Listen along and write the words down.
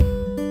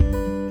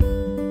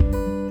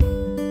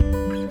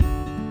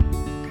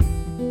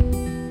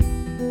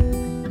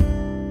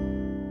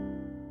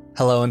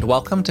Hello and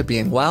welcome to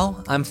Being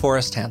Well. I'm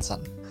Forrest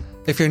Hansen.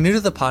 If you're new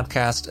to the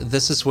podcast,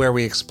 this is where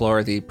we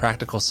explore the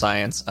practical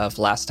science of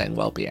lasting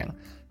well-being.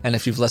 And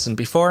if you've listened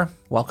before,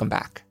 welcome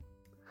back.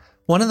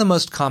 One of the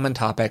most common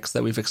topics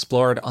that we've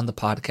explored on the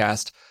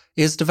podcast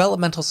is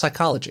developmental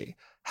psychology,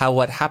 how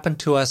what happened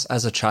to us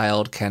as a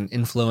child can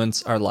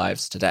influence our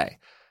lives today.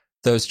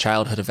 Those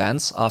childhood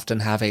events often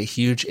have a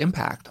huge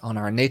impact on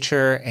our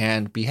nature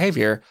and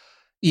behavior,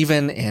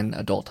 even in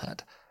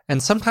adulthood.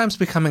 And sometimes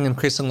becoming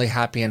increasingly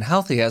happy and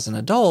healthy as an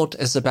adult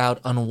is about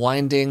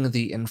unwinding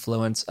the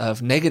influence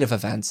of negative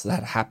events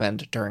that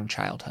happened during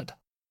childhood.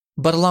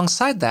 But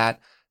alongside that,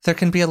 there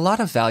can be a lot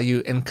of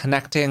value in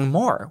connecting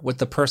more with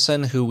the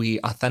person who we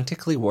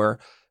authentically were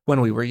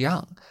when we were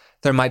young.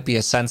 There might be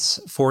a sense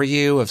for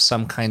you of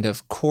some kind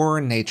of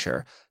core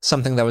nature,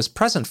 something that was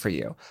present for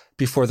you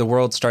before the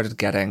world started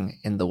getting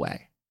in the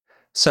way.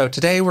 So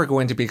today we're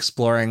going to be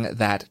exploring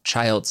that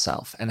child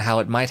self and how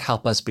it might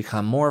help us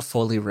become more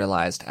fully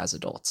realized as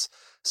adults.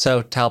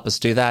 So to help us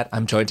do that,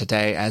 I'm joined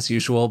today, as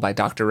usual, by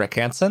Dr. Rick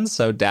Hansen.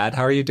 So Dad,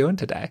 how are you doing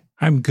today?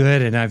 I'm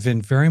good, and I've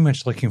been very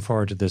much looking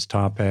forward to this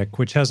topic,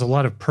 which has a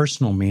lot of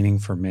personal meaning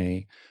for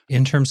me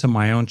in terms of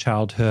my own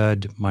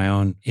childhood, my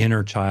own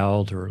inner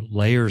child, or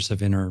layers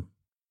of inner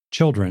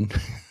children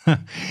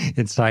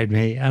inside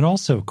me. And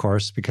also, of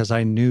course, because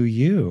I knew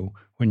you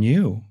when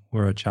you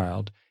were a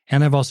child.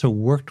 And I've also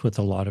worked with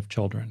a lot of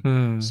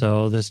children.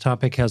 So this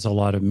topic has a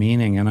lot of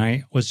meaning. And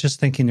I was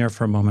just thinking there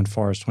for a moment,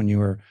 Forrest, when you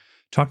were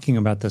talking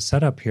about the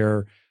setup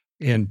here.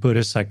 In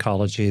Buddhist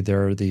psychology,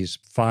 there are these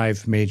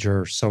 5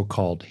 major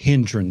so-called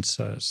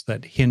hindrances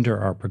that hinder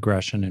our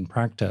progression in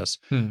practice,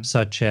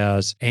 such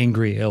as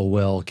angry ill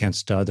will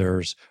against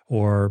others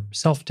or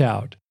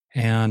self-doubt.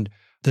 And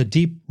the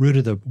deep root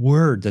of the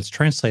word that's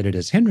translated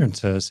as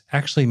hindrances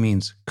actually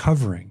means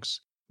coverings.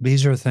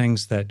 These are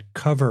things that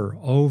cover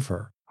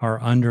over our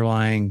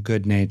underlying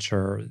good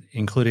nature,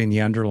 including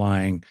the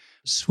underlying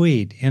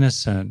sweet,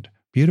 innocent,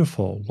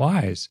 beautiful,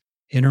 wise,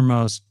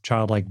 innermost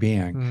childlike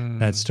being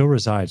that still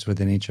resides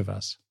within each of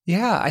us.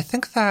 Yeah, I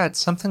think that's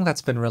something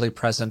that's been really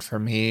present for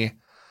me,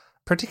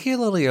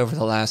 particularly over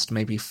the last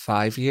maybe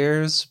 5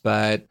 years,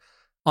 but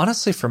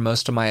honestly, for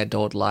most of my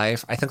adult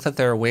life, I think that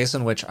there are ways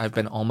in which I've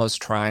been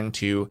almost trying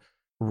to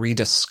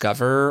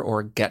rediscover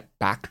or get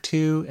back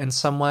to, in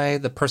some way,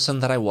 the person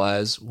that I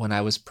was when I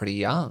was pretty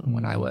young,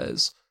 when I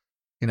was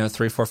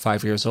 3, 4,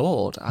 5 years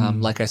old.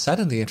 Like I said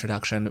in the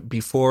introduction,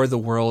 before the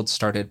world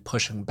started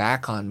pushing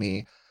back on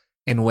me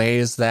in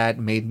ways that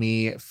made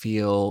me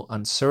feel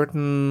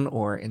uncertain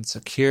or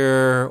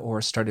insecure,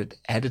 or started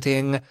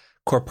editing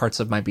core parts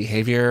of my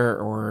behavior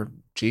or,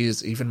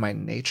 even my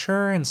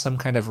nature in some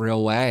kind of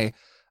real way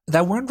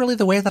that weren't really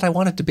the way that I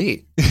wanted to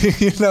be.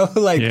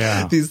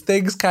 These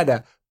things kind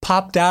of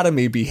popped out of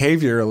me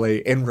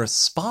behaviorally in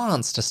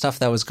response to stuff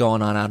that was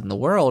going on out in the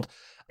world.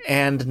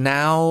 And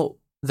now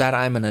that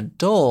I'm an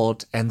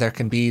adult and there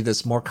can be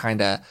this more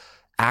kind of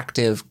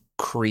active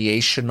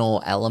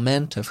creational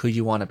element of who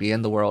you want to be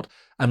in the world,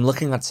 I'm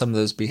looking at some of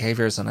those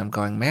behaviors and I'm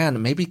going, man,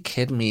 maybe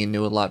kid me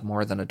knew a lot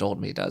more than adult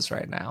me does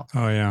right now.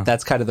 Oh, yeah.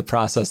 That's kind of the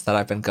process that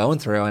I've been going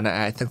through. And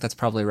I think that's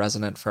probably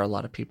resonant for a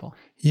lot of people.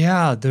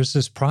 Yeah, there's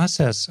this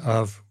process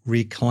of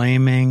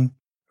reclaiming,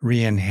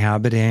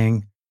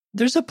 re-inhabiting.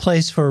 There's a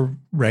place for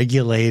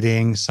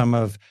regulating some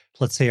of,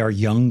 let's say, our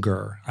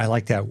younger, I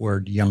like that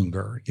word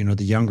younger,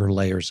 the younger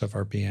layers of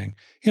our being.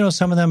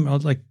 Some of them,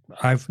 like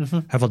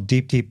have a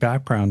deep, deep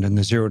background in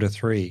the 0 to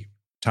 3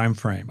 time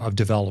frame of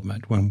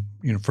development, when,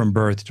 from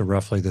birth to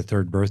roughly the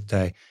 3rd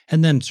birthday,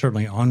 and then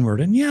certainly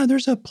onward. And yeah,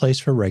 there's a place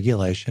for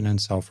regulation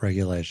and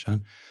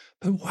self-regulation.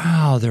 But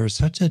wow, there's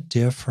such a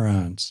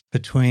difference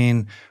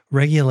between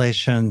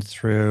regulation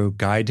through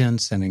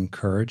guidance and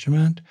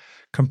encouragement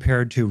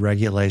compared to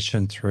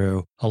regulation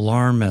through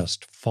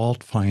alarmist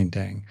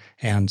fault-finding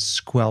and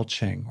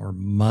squelching or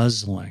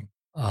muzzling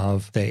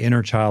of the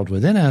inner child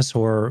within us,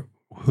 or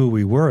who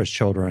we were as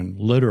children,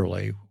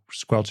 literally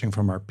squelching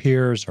from our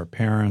peers, our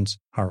parents,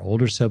 our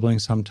older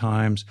siblings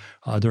sometimes,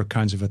 other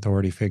kinds of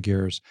authority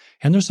figures.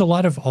 And there's a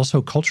lot of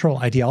also cultural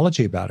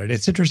ideology about it.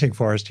 It's interesting,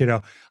 Forrest,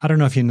 I don't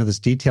know if you know this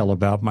detail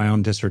about my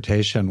own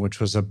dissertation, which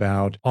was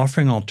about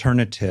offering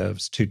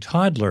alternatives to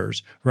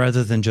toddlers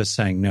rather than just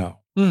saying no.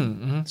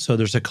 So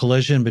there's a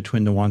collision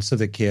between the wants of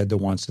the kid, the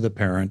wants of the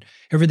parent.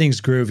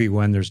 Everything's groovy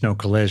when there's no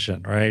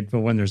collision, right? But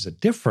when there's a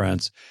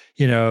difference,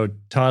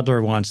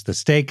 toddler wants the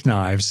steak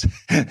knives,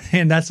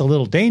 and that's a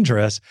little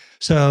dangerous.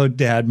 So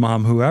dad,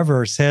 mom,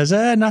 whoever says,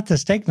 not the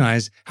steak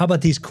knives, how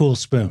about these cool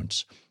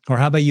spoons? Or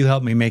how about you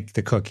help me make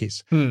the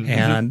cookies?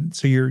 And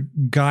so you're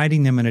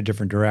guiding them in a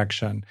different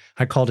direction.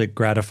 I called it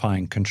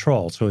gratifying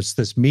control. So it's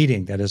this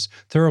meeting that has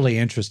thoroughly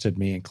interested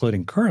me,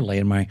 including currently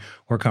in my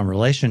work on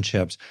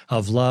relationships,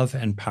 of love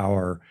and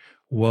power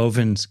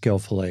woven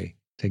skillfully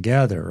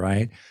together,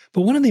 right?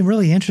 But one of the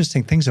really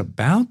interesting things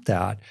about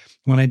that,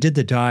 when I did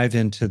the dive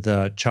into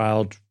the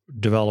child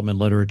development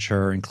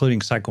literature,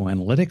 including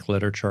psychoanalytic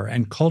literature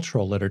and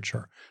cultural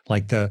literature,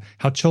 like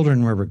how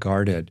children were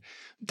regarded.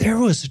 There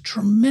was a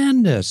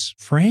tremendous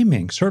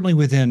framing, certainly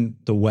within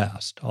the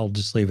West. I'll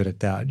just leave it at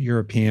that.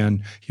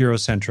 European,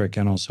 Eurocentric,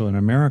 and also in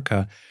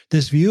America,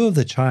 this view of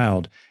the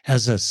child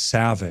as a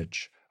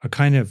savage, a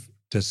kind of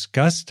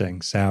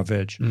disgusting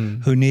savage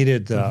who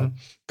needed the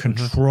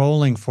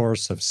controlling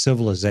force of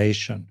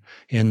civilization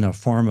in the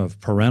form of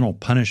parental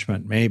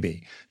punishment,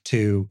 maybe,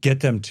 to get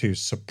them to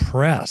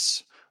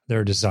suppress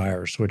their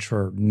desires, which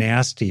were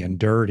nasty and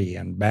dirty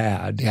and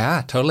bad.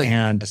 Yeah, totally.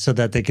 And so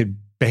that they could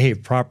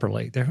behave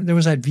properly. There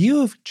was that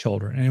view of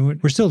children,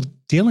 and we're still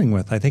dealing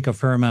with, I think, a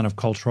fair amount of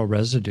cultural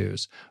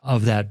residues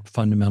of that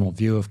fundamental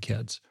view of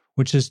kids,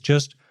 which is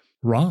just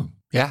wrong.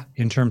 Yeah.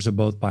 In terms of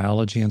both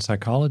biology and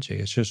psychology,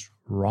 it's just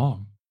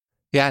wrong.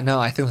 Yeah, no,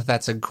 I think that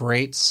that's a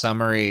great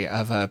summary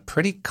of a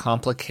pretty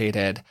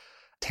complicated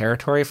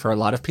territory for a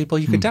lot of people.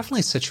 You could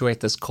definitely situate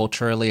this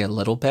culturally a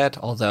little bit,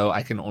 although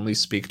I can only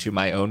speak to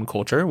my own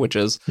culture, which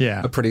is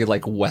a pretty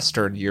like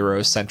Western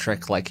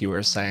Eurocentric, like you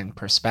were saying,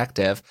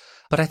 perspective.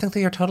 But I think that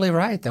you're totally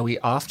right, that we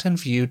often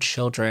view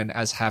children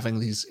as having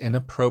these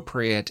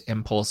inappropriate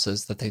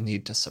impulses that they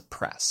need to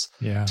suppress,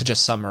 to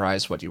just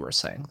summarize what you were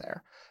saying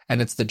there.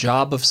 And it's the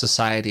job of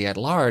society at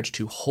large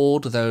to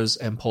hold those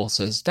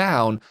impulses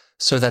down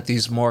so that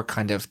these more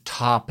kind of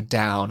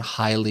top-down,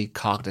 highly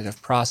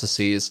cognitive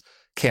processes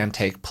can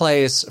take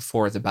place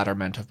for the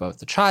betterment of both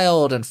the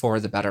child and for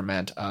the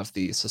betterment of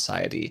the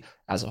society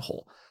as a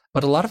whole.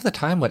 But a lot of the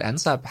time, what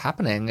ends up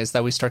happening is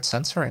that we start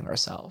censoring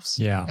ourselves.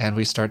 Yeah. And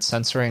we start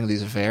censoring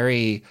these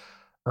very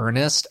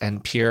earnest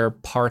and pure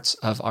parts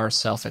of our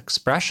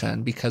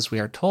self-expression because we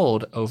are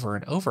told over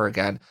and over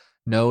again,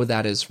 no,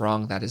 that is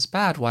wrong, that is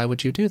bad. Why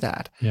would you do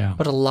that? Yeah.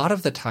 But a lot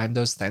of the time,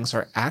 those things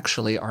are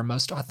actually our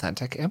most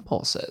authentic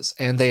impulses.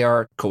 And they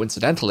are,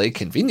 coincidentally,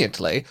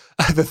 conveniently,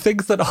 the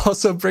things that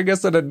also bring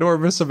us an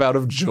enormous amount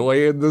of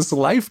joy in this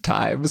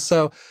lifetime.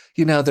 So,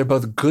 they're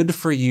both good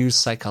for you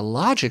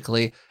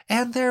psychologically,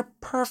 and they're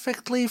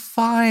perfectly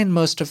fine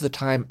most of the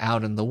time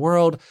out in the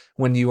world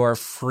when you are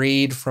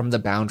freed from the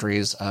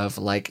boundaries of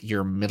like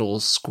your middle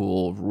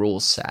school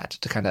rule set,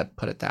 to kind of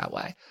put it that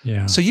way.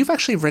 Yeah. So you've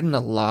actually written a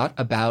lot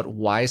about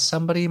why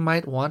somebody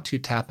might want to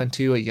tap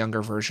into a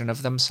younger version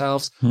of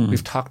themselves.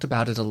 We've talked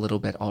about it a little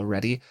bit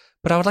already,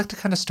 but I would like to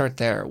kind of start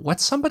there.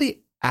 What's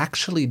somebody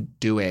actually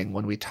doing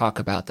when we talk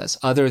about this,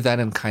 other than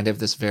in kind of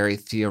this very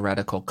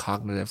theoretical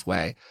cognitive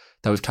way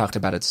that we've talked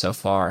about it so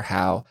far,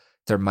 how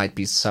there might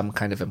be some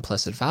kind of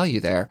implicit value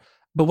there.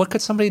 But what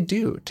could somebody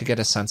do to get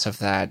a sense of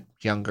that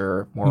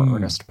younger, more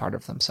earnest part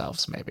of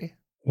themselves, maybe?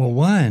 Well,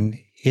 one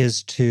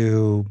is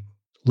to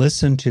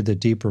listen to the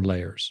deeper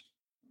layers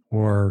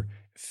or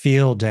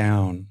feel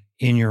down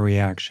in your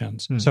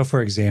reactions. So,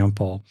 for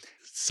example,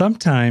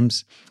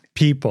 sometimes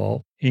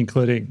people,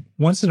 including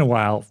once in a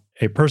while,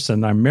 a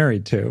person I'm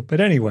married to, but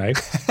anyway,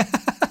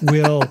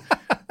 will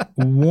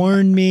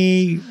warn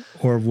me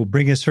or will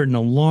bring a certain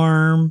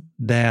alarm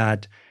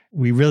that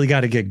we really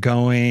got to get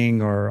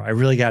going or I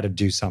really got to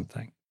do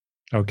something.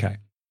 Okay.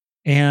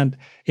 And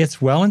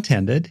it's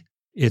well-intended.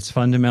 It's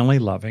fundamentally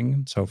loving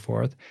and so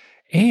forth.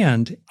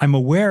 And I'm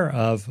aware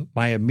of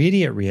my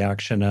immediate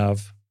reaction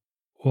of,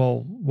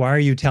 well, why are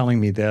you telling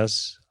me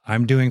this?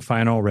 I'm doing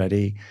fine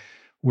already.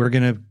 We're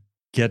going to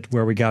get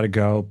where we got to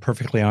go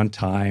perfectly on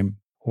time.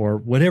 Or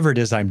whatever it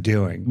is I'm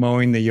doing,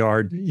 mowing the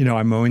yard,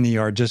 I'm mowing the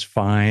yard just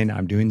fine.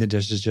 I'm doing the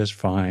dishes just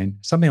fine,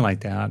 something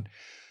like that.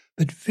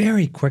 But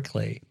very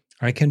quickly,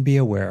 I can be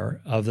aware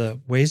of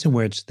the ways in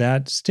which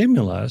that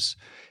stimulus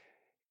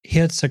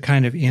hits a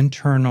kind of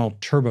internal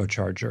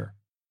turbocharger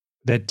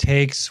that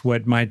takes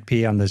what might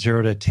be on the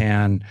 0 to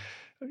 10,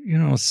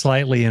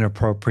 slightly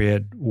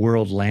inappropriate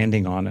world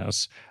landing on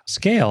us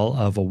scale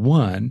of a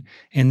 1.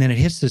 And then it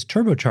hits this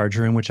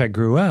turbocharger in which I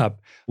grew up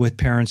with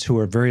parents who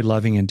were very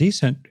loving and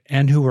decent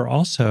and who were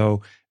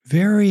also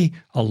very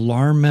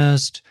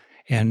alarmist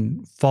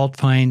and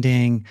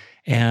fault-finding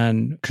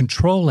and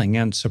controlling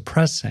and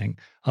suppressing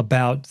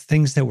about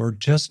things that were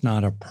just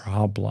not a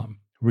problem,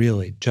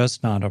 really,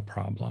 just not a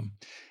problem.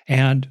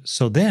 And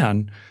so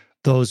then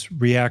those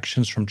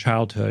reactions from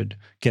childhood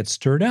get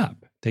stirred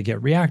up. They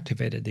get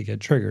reactivated, they get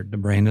triggered. The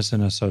brain is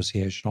an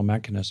associational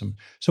mechanism.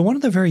 So one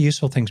of the very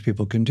useful things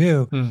people can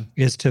do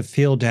is to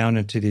feel down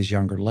into these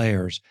younger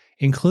layers,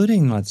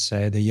 including, let's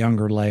say, the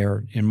younger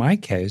layer. In my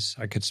case,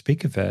 I could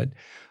speak of it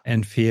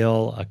and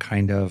feel a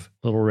kind of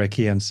little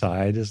Ricky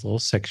inside, this little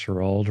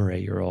 6-year-old or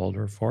 8-year-old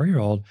or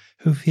 4-year-old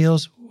who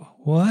feels,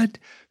 what?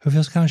 Who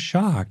feels kind of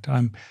shocked.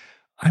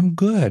 I'm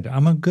good.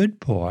 I'm a good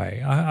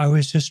boy. I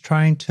was just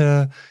trying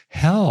to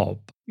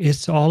help.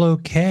 It's all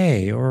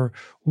okay. Or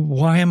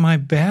why am I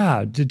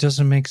bad? It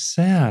doesn't make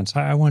sense.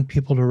 I want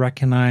people to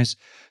recognize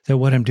that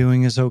what I'm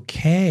doing is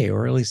okay,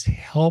 or at least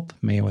help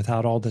me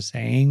without all this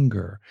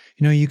anger.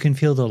 You can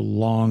feel the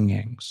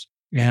longings.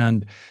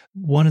 And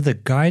one of the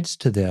guides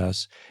to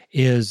this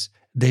is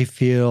they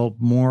feel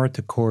more at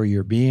the core of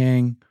your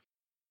being.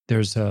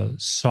 There's a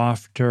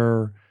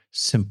softer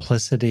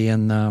simplicity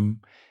in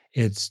them.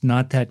 It's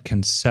not that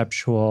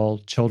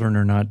conceptual. Children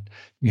are not,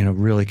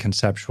 really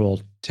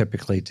conceptual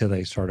typically till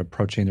they start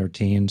approaching their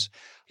teens.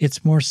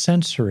 it's more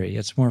sensory,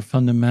 it's more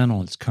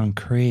fundamental, it's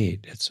concrete.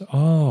 It's,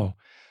 I'm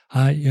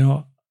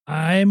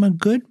a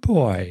good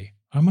boy.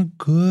 I'm a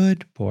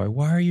good boy.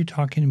 Why are you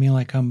talking to me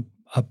like I'm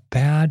a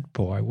bad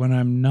boy when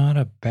I'm not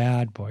a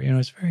bad boy?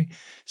 It's very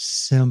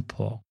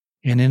simple.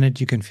 And in it,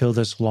 you can feel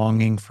this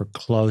longing for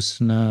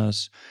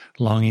closeness,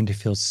 longing to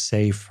feel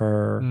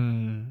safer,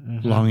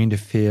 longing to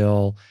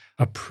feel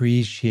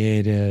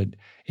appreciated.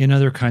 In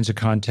other kinds of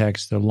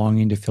contexts, the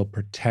longing to feel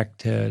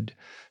protected,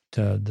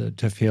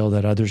 to feel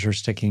that others are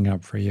sticking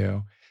up for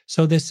you.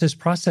 So this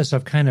process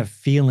of kind of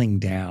feeling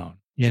down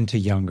into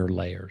younger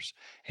layers.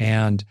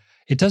 And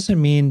it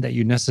doesn't mean that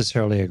you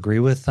necessarily agree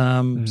with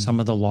them. Some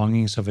of the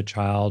longings of a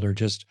child are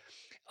just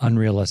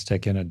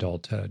unrealistic in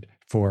adulthood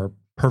for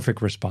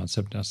perfect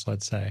responsiveness,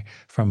 let's say,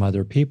 from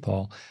other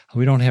people.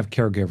 We don't have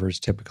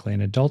caregivers typically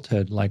in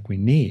adulthood like we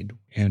need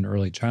in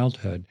early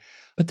childhood.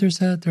 But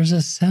there's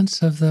a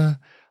sense of the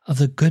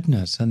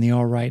goodness and the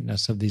all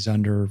rightness of these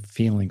under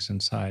feelings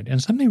inside.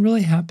 And something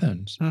really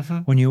happens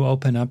when you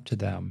open up to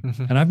them.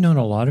 And I've known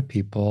a lot of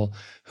people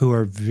who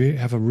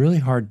have a really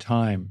hard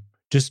time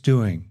just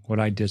doing what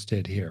I just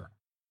did here,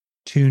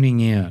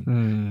 tuning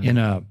in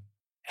a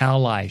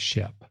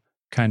allyship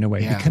kind of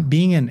way. Yeah.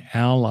 Being an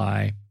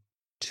ally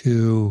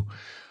to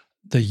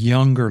the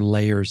younger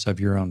layers of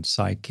your own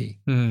psyche,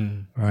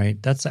 right?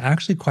 That's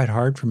actually quite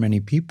hard for many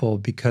people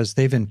because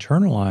they've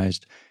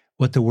internalized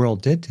what the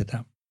world did to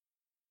them.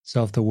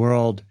 So if the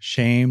world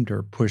shamed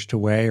or pushed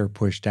away or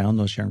pushed down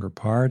those younger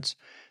parts,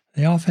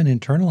 they often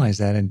internalize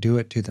that and do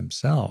it to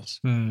themselves.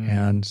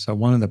 And so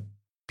one of the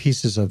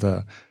pieces of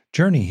the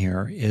journey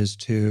here is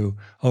to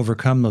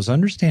overcome those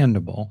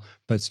understandable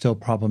but still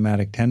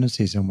problematic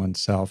tendencies in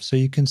oneself so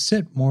you can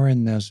sit more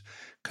in this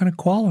kind of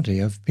quality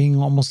of being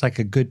almost like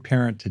a good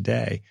parent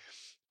today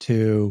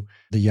to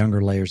the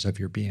younger layers of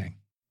your being.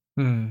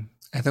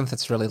 I think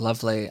that's really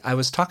lovely. I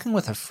was talking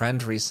with a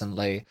friend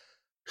recently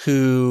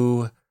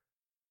who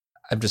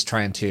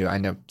I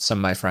know some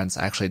of my friends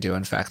actually do,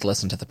 in fact,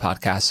 listen to the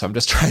podcast, so I'm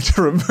just trying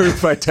to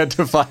remove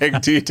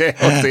identifying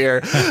details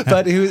here.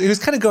 But he was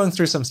kind of going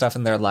through some stuff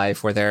in their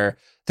life where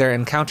they're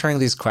encountering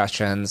these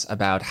questions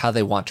about how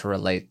they want to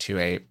relate to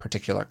a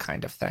particular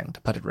kind of thing, to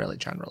put it really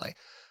generally.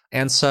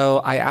 And so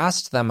I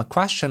asked them a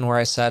question where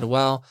I said,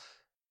 well,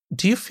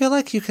 do you feel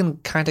like you can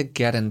kind of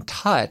get in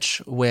touch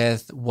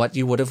with what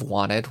you would have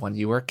wanted when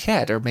you were a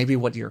kid, or maybe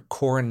what your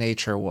core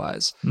nature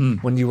was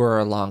when you were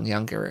a long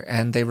younger?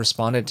 And they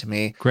responded to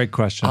me, great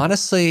question.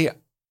 Honestly,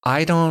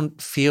 I don't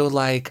feel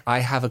like I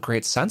have a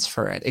great sense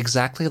for it,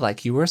 exactly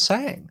like you were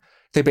saying.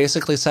 They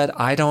basically said,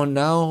 I don't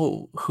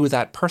know who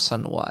that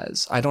person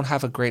was. I don't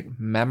have a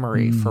great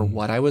memory for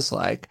what I was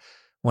like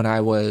when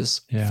I was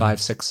 5,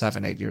 6,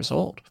 7, 8 years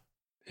old.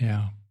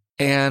 Yeah.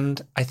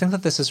 And I think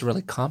that this is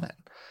really common.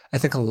 I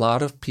think a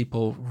lot of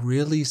people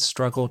really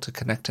struggle to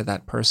connect to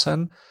that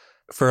person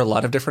for a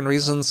lot of different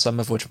reasons, some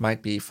of which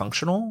might be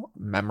functional,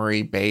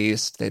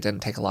 memory-based. They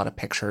didn't take a lot of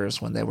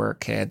pictures when they were a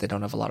kid. They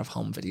don't have a lot of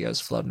home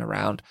videos floating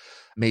around.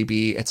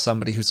 Maybe it's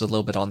somebody who's a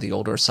little bit on the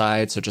older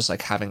side, so just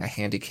like having a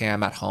handy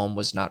cam at home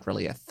was not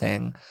really a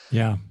thing.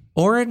 Yeah.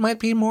 Or it might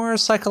be more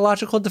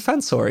psychological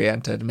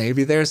defense-oriented.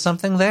 Maybe there's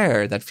something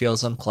there that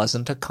feels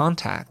unpleasant to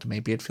contact.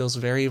 Maybe it feels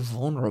very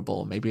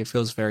vulnerable. Maybe it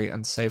feels very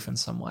unsafe in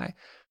some way.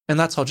 And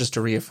that's all just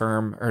to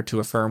reaffirm or to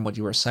affirm what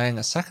you were saying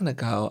a second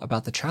ago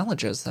about the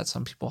challenges that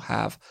some people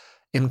have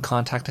in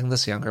contacting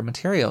this younger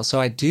material. So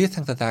I do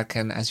think that that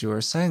can, as you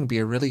were saying, be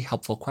a really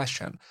helpful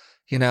question.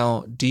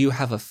 Do you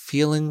have a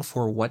feeling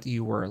for what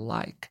you were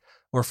like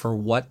or for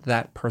what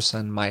that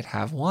person might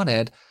have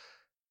wanted?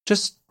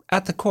 Just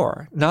at the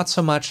core, not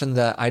so much in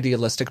the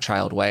idealistic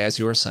child way, as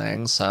you were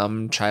saying.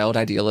 Some child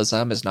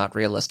idealism is not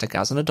realistic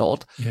as an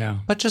adult,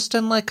 but just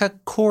in like a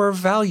core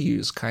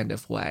values kind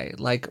of way.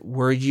 Like,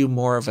 were you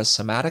more of a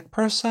somatic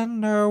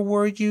person or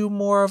were you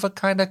more of a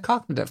kind of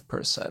cognitive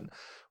person?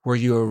 Were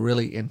you a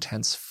really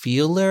intense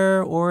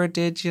feeler or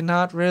did you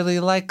not really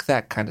like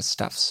that kind of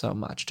stuff so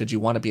much? Did you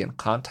want to be in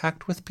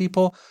contact with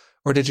people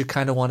or did you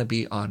kind of want to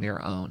be on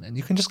your own? And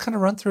you can just kind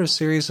of run through a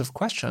series of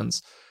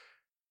questions.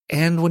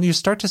 And when you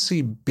start to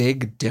see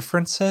big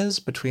differences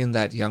between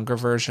that younger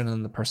version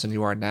and the person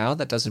you are now,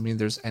 that doesn't mean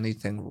there's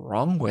anything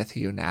wrong with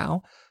you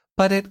now,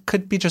 but it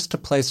could be just a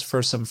place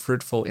for some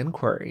fruitful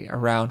inquiry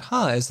around,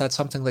 is that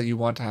something that you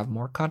want to have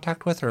more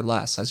contact with or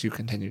less as you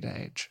continue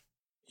to age?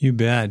 You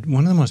bet.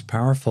 One of the most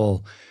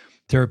powerful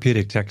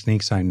therapeutic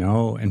techniques I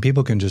know, and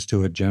people can just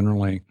do it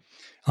generally,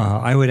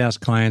 I would ask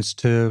clients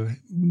to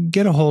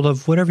get a hold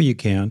of whatever you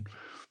can,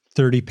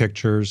 30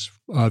 pictures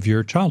of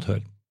your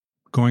childhood,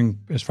 going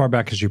as far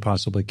back as you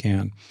possibly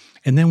can.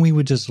 And then we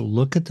would just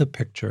look at the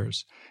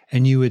pictures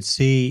and you would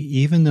see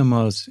even the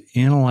most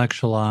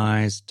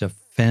intellectualized,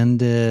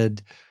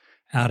 defended,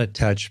 out of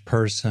touch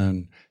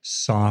person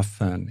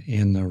soften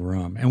in the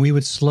room. And we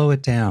would slow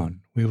it down.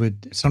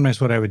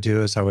 Sometimes what I would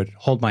do is I would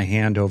hold my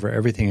hand over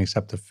everything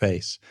except the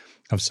face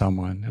of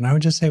someone. And I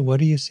would just say, what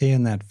do you see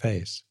in that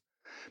face?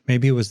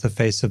 Maybe it was the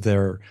face of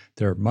their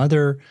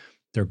mother,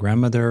 their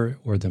grandmother,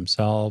 or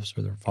themselves,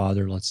 or their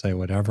father, let's say,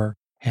 whatever.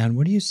 And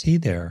what do you see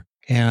there?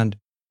 And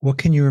what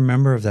can you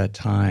remember of that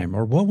time,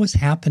 or what was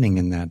happening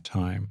in that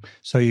time?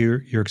 So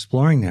you're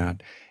exploring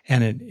that.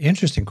 And an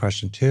interesting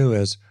question too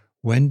is,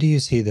 when do you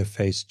see the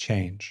face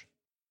change?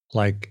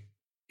 Like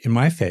in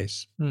my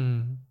face,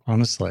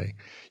 honestly,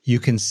 you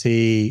can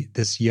see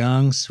this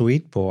young,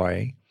 sweet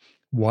boy,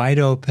 wide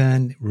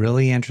open,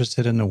 really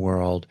interested in the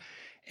world.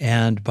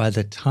 And by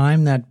the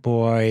time that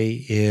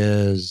boy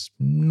is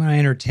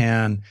 9 or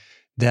 10,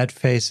 that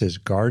face is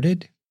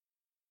guarded,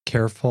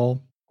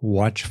 careful,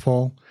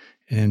 watchful,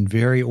 and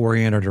very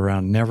oriented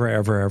around never,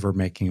 ever, ever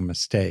making a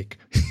mistake.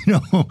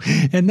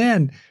 And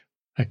then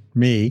like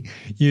me,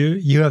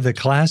 you have the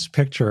class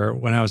picture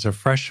when I was a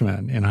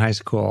freshman in high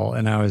school,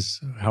 and I was,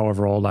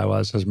 however old I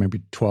was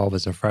maybe 12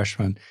 as a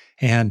freshman,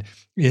 and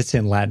it's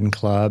in Latin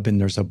Club,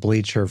 and there's a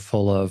bleacher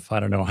full of, I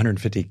don't know,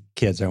 150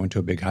 kids. I went to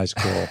a big high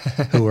school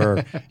who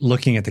were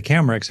looking at the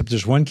camera, except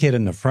there's one kid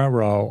in the front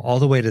row all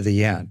the way to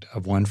the end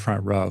of one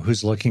front row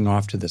who's looking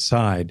off to the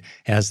side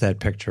as that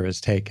picture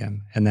is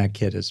taken, and that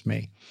kid is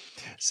me.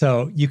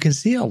 So you can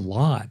see a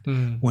lot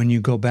when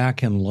you go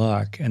back and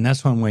look, and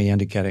that's one way you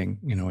end up getting,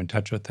 in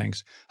touch with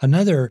things.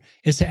 Another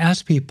is to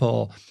ask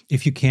people,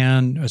 if you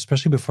can,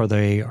 especially before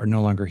they are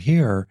no longer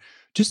here,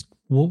 just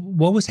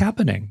what was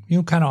happening,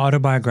 kind of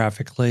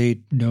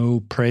autobiographically,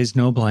 no praise,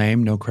 no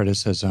blame, no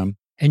criticism.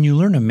 And you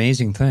learn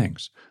amazing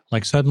things.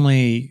 Like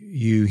suddenly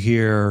you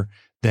hear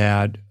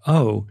that,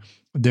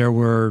 there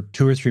were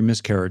 2 or 3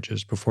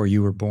 miscarriages before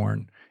you were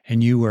born,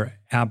 and you were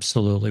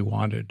absolutely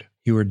wanted.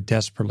 You were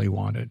desperately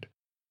wanted.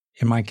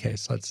 In my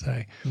case, let's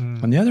say.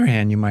 On the other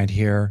hand, you might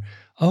hear,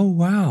 oh,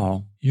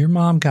 wow, your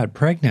mom got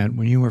pregnant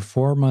when you were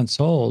 4 months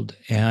old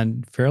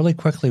and fairly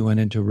quickly went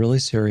into really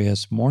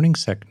serious morning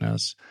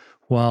sickness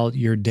while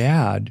your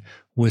dad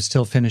was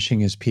still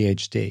finishing his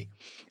PhD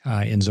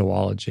in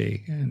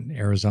zoology in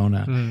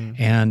Arizona.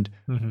 And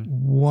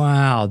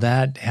wow,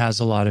 that has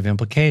a lot of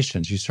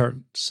implications. You start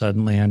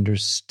suddenly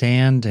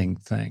understanding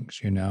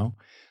things,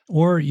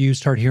 Or you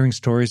start hearing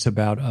stories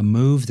about a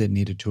move that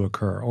needed to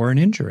occur or an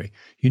injury.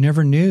 You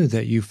never knew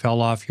that you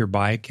fell off your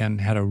bike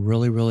and had a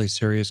really, really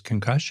serious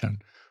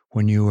concussion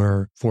when you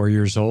were 4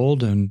 years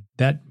old. And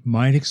that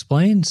might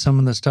explain some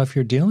of the stuff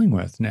you're dealing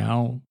with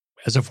now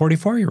as a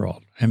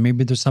 44-year-old. And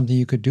maybe there's something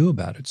you could do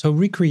about it. So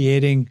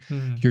recreating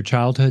your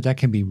childhood, that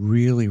can be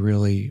really,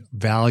 really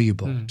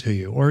valuable to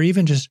you. Or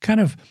even just kind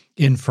of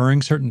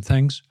inferring certain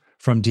things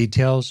from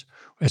details.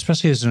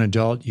 Especially as an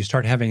adult, you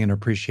start having an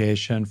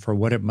appreciation for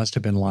what it must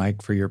have been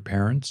like for your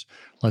parents,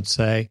 let's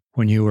say,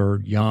 when you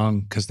were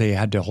young, because they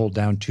had to hold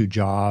down 2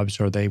 jobs,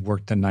 or they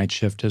worked the night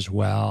shift as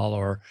well,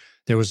 or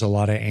there was a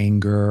lot of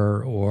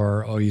anger,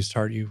 or,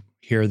 you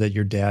hear that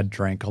your dad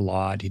drank a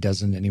lot. He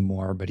doesn't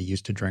anymore, but he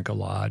used to drink a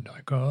lot.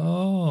 Like,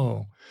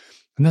 oh.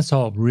 And that's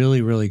all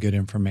really, really good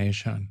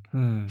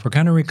information for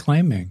kind of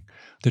reclaiming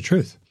the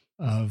truth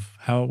of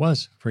how it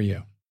was for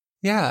you.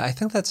 Yeah, I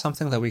think that's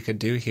something that we could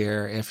do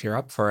here, if you're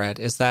up for it,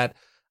 is that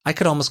I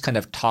could almost kind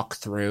of talk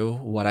through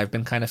what I've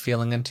been kind of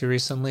feeling into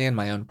recently in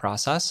my own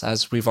process,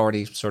 as we've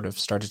already sort of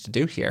started to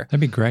do here. That'd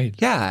be great.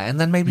 Yeah,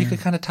 and then maybe you could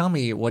kind of tell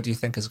me, what do you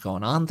think is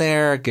going on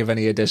there? Give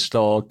any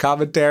additional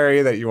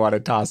commentary that you want to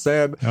toss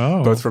in,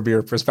 both from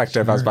your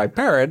perspective as my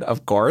parent,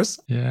 of course,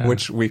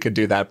 which we could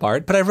do that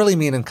part. But I really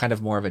mean in kind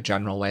of more of a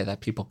general way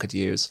that people could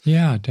use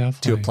definitely,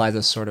 to apply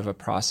this sort of a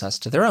process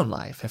to their own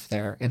life if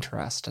they're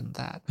interested in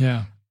that.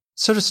 Yeah.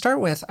 So to start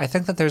with, I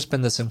think that there's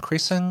been this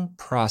increasing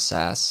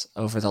process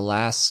over the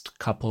last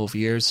couple of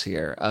years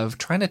here of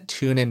trying to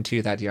tune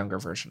into that younger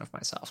version of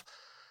myself.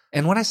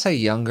 And when I say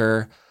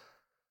younger,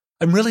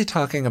 I'm really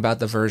talking about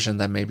the version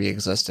that maybe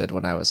existed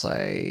when I was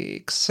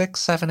like 6,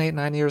 7, 8,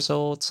 9 years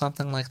old,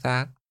 something like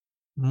that.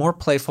 More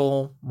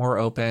playful, more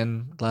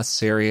open, less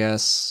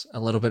serious, a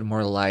little bit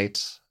more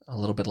light, a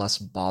little bit less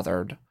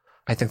bothered.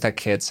 I think that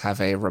kids have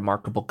a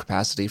remarkable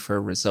capacity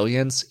for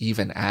resilience,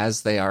 even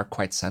as they are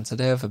quite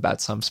sensitive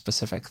about some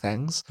specific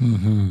things.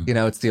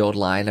 It's the old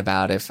line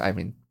about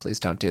please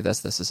don't do this.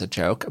 This is a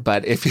joke.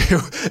 But if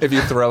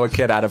you throw a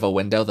kid out of a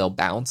window, they'll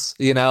bounce,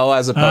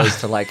 as opposed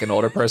to like an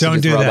older person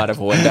you throw them out of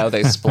a window,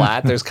 they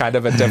splat. There's kind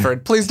of a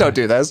different, please don't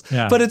do this.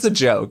 Yeah. But it's a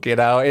joke,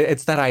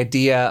 It's that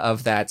idea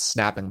of that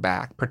snapping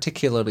back,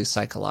 particularly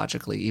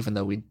psychologically, even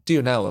though we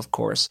do know, of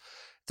course,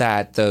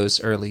 that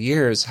those early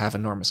years have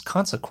enormous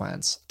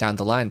consequence down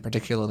the line,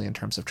 particularly in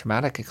terms of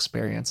traumatic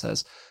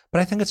experiences.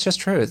 But I think it's just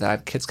true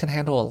that kids can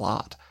handle a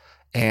lot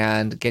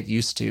and get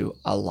used to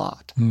a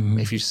lot.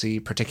 If you see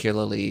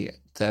particularly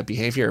the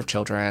behavior of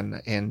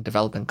children in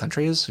developing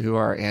countries who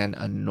are in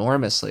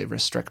enormously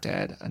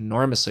restricted,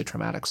 enormously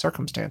traumatic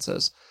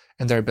circumstances,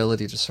 and their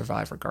ability to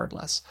survive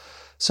regardless.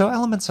 So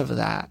elements of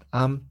that.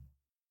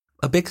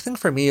 A big thing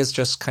for me is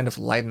just kind of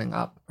lightening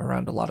up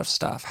around a lot of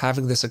stuff,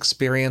 having this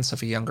experience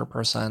of a younger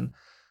person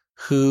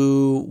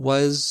who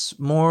was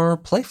more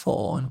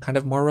playful and kind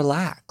of more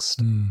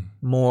relaxed,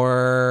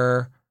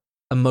 more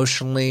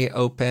emotionally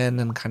open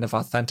and kind of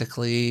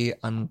authentically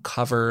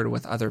uncovered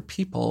with other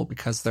people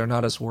because they're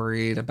not as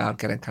worried about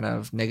getting kind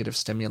of negative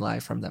stimuli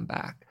from them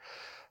back.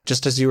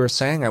 Just as you were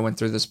saying, I went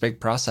through this big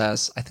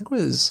process, I think it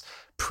was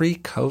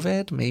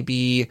pre-COVID,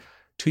 maybe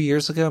 2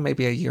 years ago,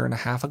 maybe a year and a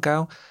half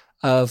ago,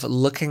 of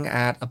looking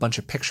at a bunch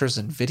of pictures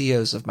and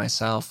videos of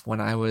myself when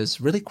I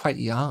was really quite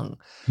young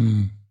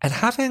and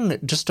having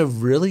just a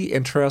really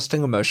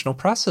interesting emotional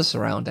process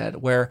around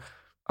it, where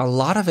a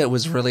lot of it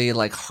was really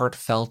like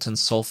heartfelt and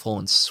soulful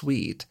and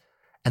sweet.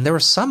 And there were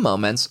some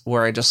moments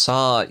where I just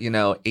saw,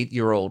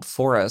 8-year-old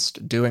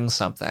Forrest doing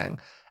something.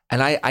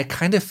 And I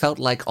kind of felt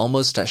like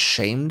almost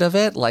ashamed of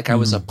it, like I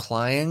was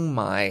applying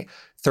my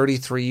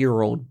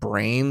 33-year-old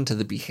brain to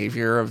the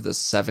behavior of this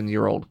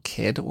 7-year-old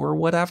kid or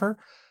whatever,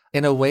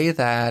 in a way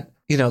that,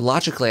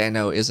 logically I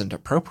know isn't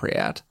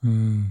appropriate.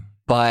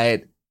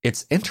 But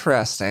it's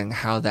interesting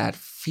how that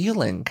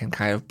feeling can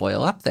kind of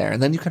boil up there.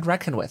 And then you can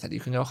reckon with it. You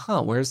can go,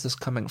 where's this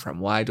coming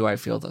from? Why do I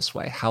feel this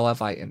way? How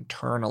have I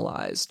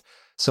internalized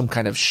some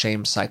kind of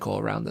shame cycle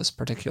around this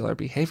particular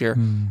behavior?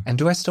 And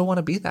do I still want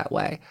to be that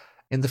way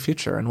in the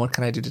future? And what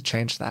can I do to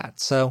change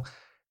that? So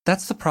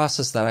that's the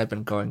process that I've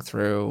been going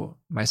through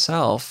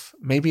myself.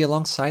 Maybe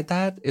alongside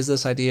that is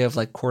this idea of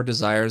like core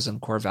desires and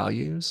core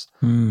values.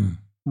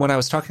 When I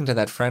was talking to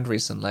that friend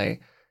recently,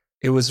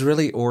 it was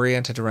really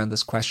oriented around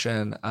this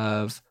question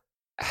of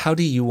how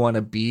do you want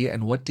to be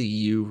and what do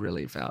you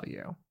really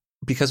value?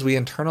 Because we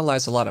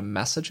internalize a lot of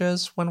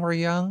messages when we're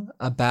young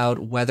about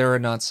whether or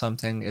not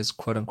something is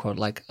quote unquote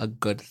like a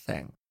good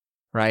thing,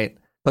 right?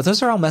 But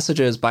those are all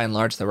messages by and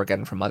large that we're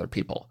getting from other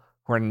people.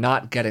 We're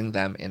not getting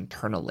them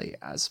internally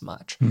as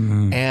much.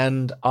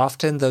 And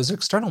often those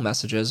external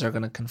messages are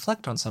going to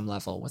conflict on some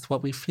level with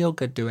what we feel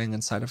good doing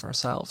inside of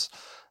ourselves.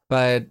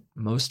 But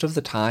most of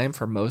the time,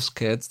 for most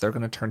kids, they're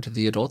going to turn to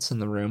the adults in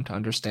the room to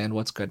understand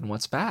what's good and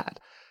what's bad.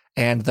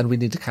 And then we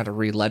need to kind of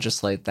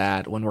re-legislate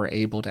that when we're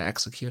able to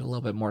execute a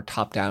little bit more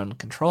top-down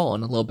control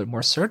and a little bit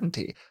more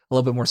certainty, a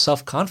little bit more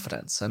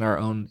self-confidence in our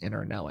own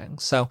inner knowing.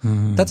 So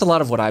that's a lot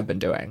of what I've been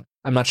doing.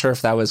 I'm not sure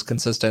if that was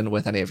consistent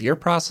with any of your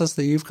process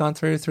that you've gone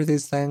through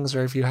these things,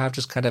 or if you have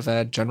just kind of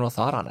a general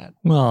thought on it.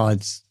 Well,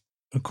 it's,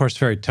 of course,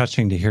 very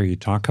touching to hear you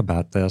talk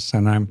about this.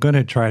 And I'm going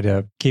to try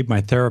to keep my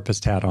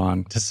therapist hat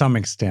on to some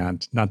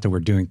extent. Not that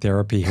we're doing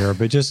therapy here,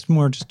 but just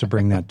to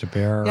bring that to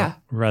bear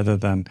rather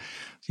than,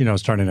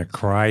 starting to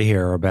cry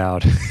here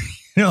about,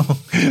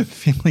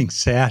 feeling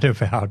sad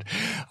about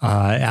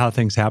how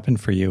things happened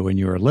for you when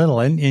you were little.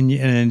 And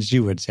as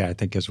you would say, I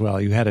think as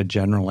well, you had a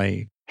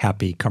generally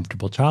happy,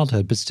 comfortable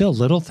childhood, but still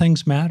little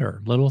things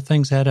matter. Little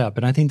things add up.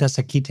 And I think that's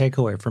a key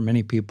takeaway for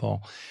many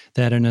people,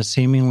 that in a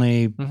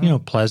seemingly,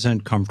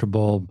 pleasant,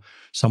 comfortable,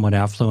 somewhat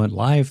affluent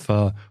life,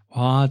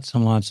 lots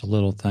and lots of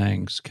little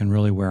things can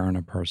really wear on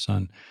a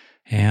person.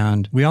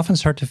 And we often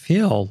start to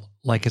feel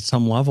like at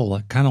some level,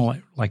 kind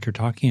of like you're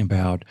talking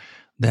about,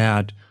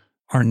 that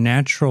our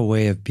natural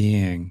way of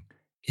being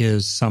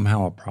is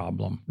somehow a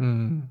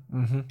problem.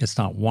 It's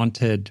not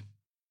wanted.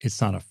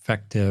 It's not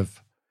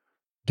effective.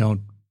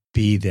 Don't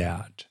be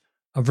that.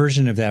 A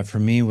version of that for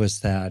me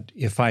was that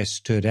if I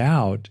stood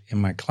out in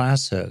my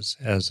classes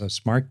as a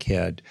smart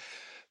kid,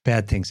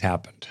 bad things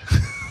happened.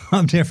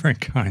 Different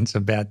kinds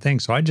of bad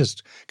things. So I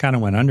just kind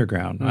of went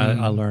underground.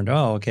 I learned,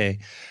 okay,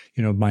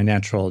 my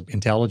natural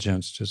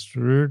intelligence, just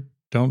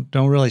don't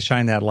really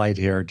shine that light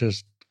here.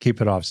 Just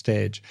keep it off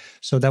stage.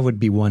 So that would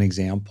be one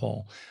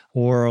example.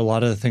 Or a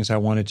lot of the things I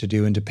wanted to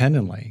do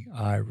independently.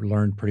 I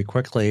learned pretty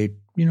quickly,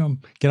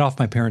 get off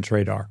my parents'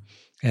 radar.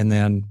 And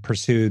then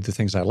pursue the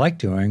things I like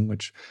doing,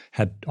 which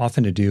had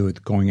often to do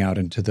with going out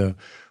into the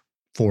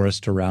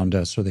forest around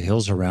us or the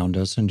hills around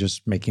us and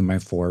just making my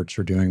forts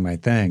or doing my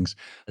things.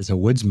 As a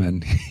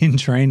woodsman in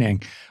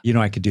training,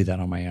 I could do that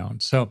on my own.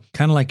 So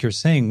kind of like you're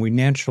saying, we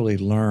naturally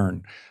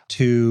learn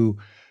to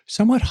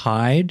somewhat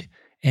hide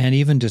and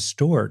even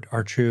distort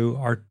our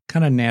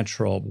kind of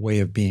natural way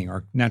of being,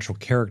 our natural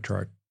character,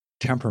 our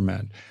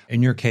temperament.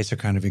 In your case, a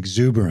kind of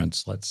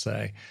exuberance, let's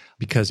say,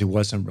 because it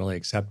wasn't really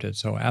accepted.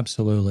 So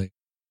absolutely.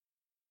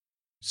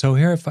 So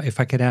here, if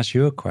I could ask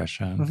you a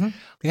question.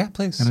 Yeah,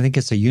 please. And I think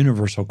it's a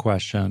universal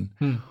question.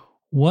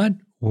 What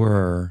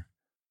were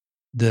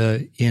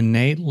the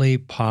innately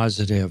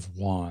positive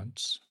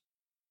wants,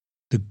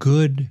 the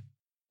good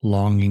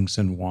longings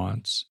and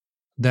wants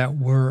that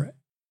were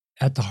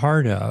at the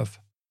heart of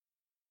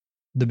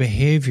the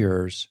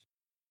behaviors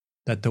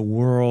that the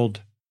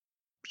world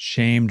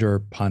shamed or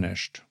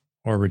punished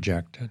or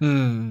rejected?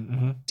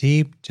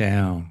 Deep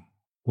down,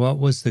 what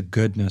was the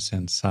goodness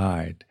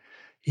inside,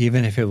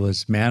 even if it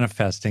was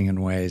manifesting in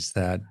ways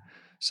that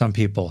some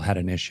people had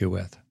an issue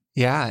with?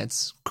 Yeah,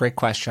 it's a great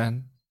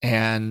question.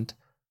 And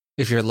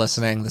if you're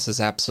listening, this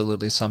is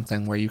absolutely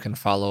something where you can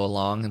follow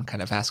along and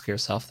kind of ask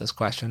yourself this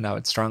question. I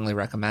would strongly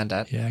recommend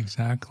it. Yeah,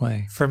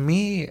 exactly. For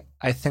me,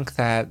 I think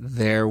that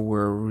there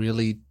were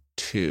really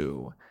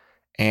two.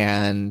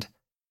 And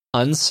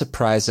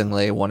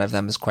unsurprisingly, one of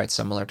them is quite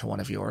similar to one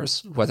of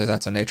yours. Whether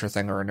that's a nature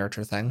thing or a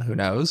nurture thing, who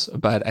knows?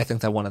 But I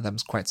think that one of them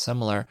is quite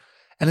similar.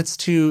 And it's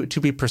to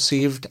be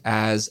perceived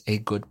as a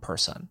good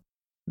person.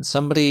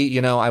 Somebody,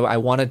 I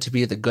wanted to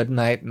be the good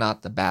knight,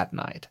 not the bad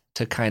knight,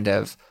 to kind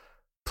of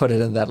put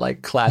it in that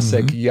like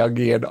classic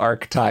Jungian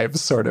archetype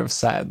sort of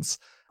sense.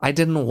 I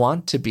didn't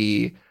want to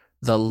be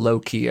the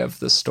Loki of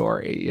the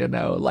story,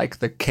 like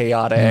the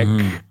chaotic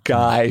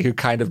guy who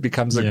kind of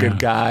becomes a good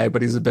guy,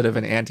 but he's a bit of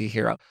an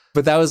anti-hero.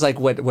 But that was like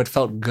what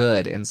felt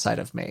good inside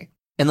of me.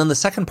 And then the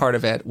second part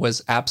of it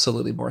was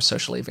absolutely more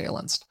socially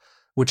valenced,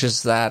 which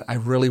is that I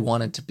really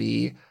wanted to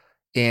be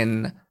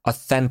in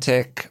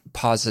authentic,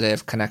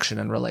 positive connection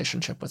and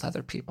relationship with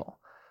other people.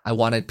 I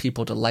wanted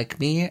people to like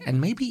me, and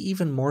maybe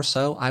even more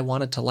so, I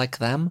wanted to like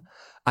them.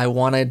 I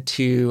wanted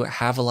to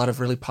have a lot of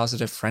really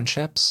positive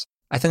friendships.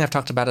 I think I've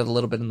talked about it a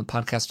little bit in the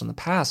podcast in the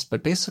past,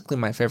 but basically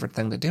my favorite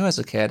thing to do as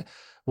a kid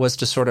was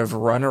to sort of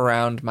run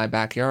around my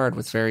backyard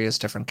with various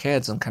different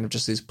kids and kind of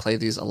just play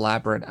these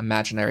elaborate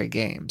imaginary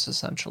games,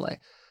 essentially.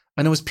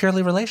 And it was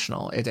purely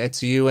relational.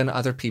 It's you and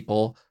other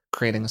people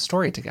creating a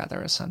story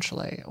together,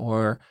 essentially,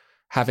 or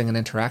having an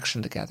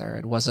interaction together.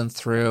 It wasn't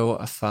through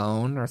a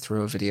phone or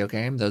through a video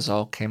game. Those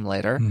all came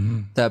later.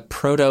 The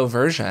proto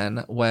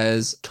version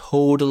was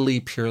totally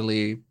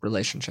purely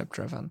relationship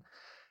driven.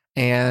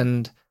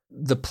 And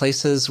the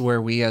places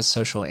where we as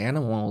social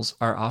animals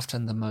are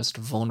often the most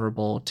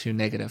vulnerable to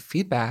negative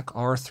feedback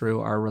are through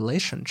our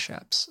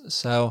relationships.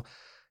 So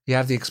you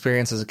have the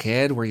experience as a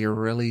kid where you're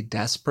really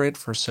desperate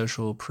for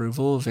social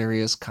approval of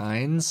various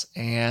kinds.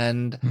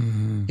 And,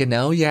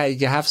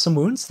 you have some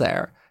wounds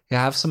there. You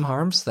have some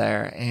harms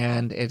there.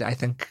 And it, I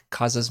think,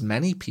 causes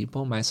many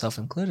people, myself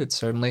included,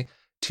 certainly,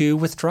 to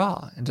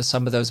withdraw into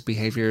some of those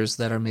behaviors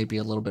that are maybe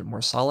a little bit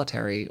more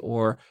solitary,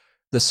 or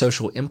the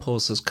social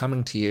impulses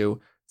coming to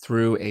you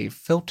through a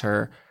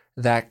filter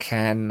that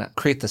can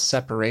create the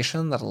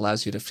separation that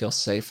allows you to feel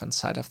safe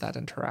inside of that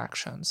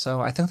interaction.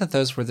 So I think that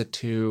those were the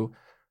two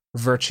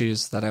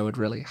virtues that I would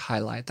really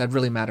highlight that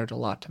really mattered a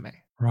lot to me.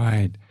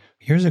 Right.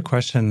 Here's a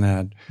question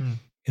that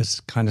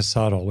is kind of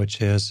subtle,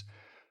 which is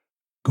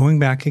going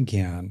back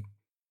again,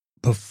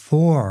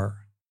 before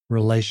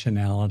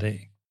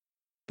relationality,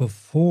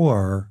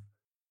 before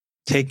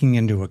taking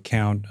into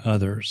account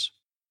others,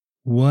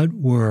 what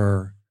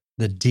were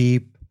the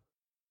deep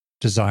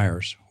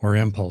desires or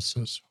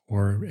impulses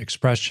or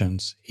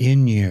expressions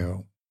in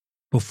you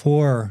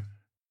before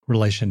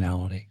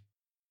relationality,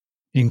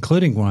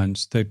 including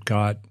ones that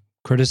got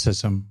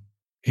criticism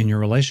in your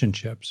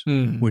relationships,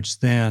 which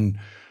then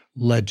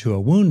led to a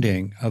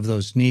wounding of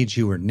those needs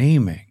you were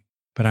naming?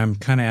 But I'm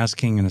kind of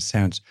asking, in a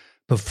sense,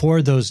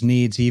 before those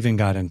needs even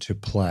got into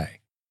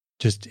play,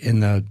 just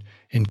in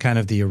kind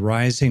of the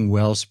arising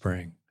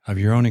wellspring of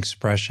your own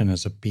expression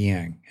as a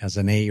being, as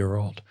an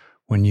 8-year-old,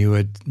 when you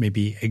would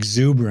maybe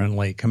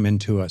exuberantly come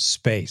into a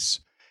space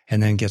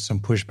and then get some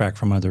pushback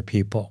from other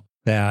people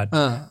that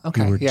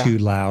you were too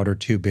loud or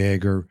too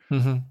big, or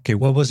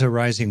what was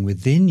arising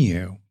within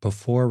you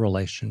before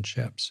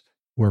relationships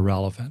were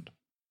relevant?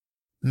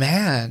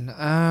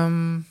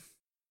 Man,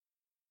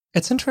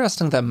 it's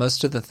interesting that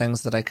most of the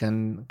things that I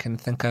can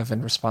think of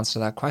in response to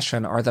that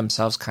question are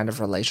themselves kind of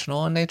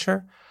relational in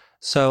nature.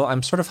 So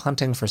I'm sort of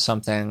hunting for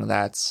something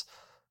that's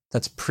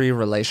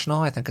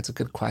pre-relational. I think it's a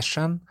good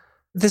question.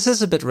 This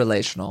is a bit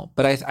relational,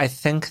 but I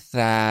think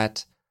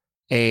that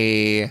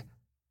a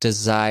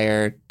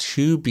desire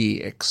to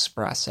be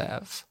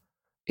expressive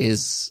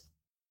is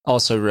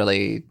also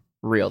really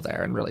real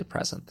there and really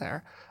present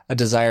there. A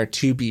desire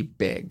to be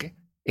big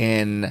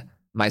in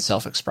my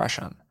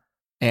self-expression,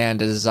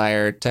 and a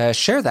desire to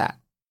share that,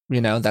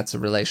 that's a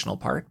relational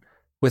part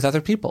with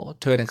other people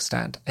to an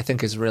extent, I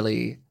think is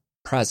really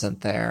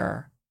present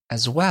there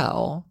as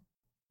well.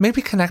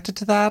 Maybe connected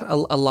to that, a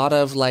lot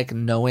of like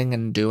knowing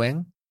and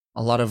doing,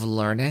 a lot of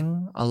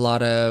learning, a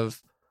lot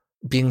of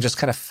being just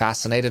kind of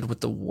fascinated with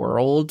the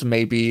world,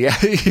 maybe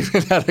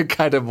even at a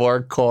kind of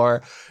more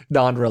core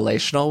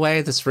non-relational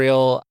way, this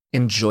real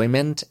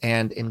enjoyment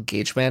and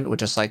engagement with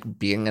just like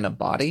being in a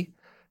body,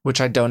 which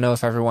I don't know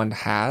if everyone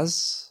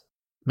has.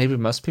 Maybe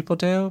most people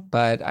do,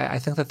 but I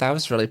think that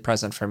was really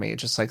present for me.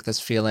 Just like this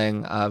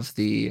feeling of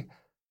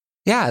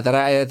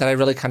that I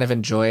really kind of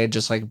enjoyed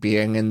just like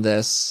being in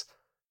this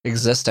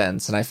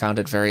existence, and I found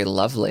it very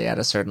lovely at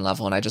a certain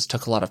level, and I just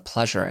took a lot of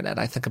pleasure in it.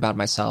 I think about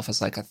myself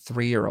as like a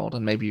 3-year-old,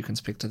 and maybe you can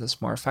speak to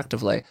this more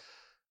effectively,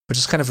 but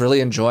just kind of really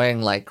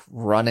enjoying like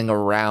running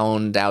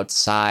around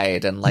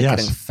outside and like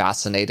getting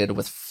fascinated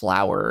with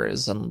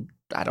flowers and,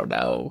 I don't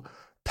know,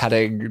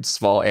 petting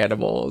small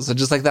animals, and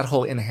just like that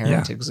whole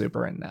inherent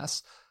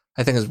exuberantness,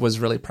 I think was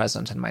really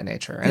present in my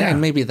nature.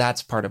 And maybe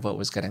that's part of what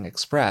was getting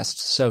expressed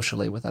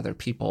socially with other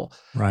people,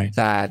 right?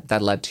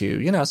 That led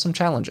to, some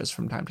challenges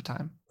from time to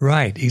time.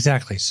 Right,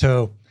 exactly.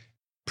 So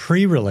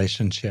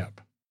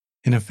pre-relationship,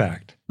 in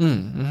effect,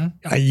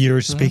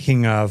 you're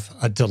speaking of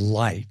a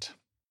delight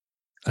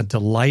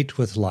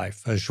with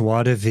life, a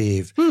joie de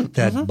vivre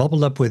that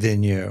bubbled up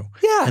within you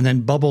and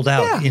then bubbled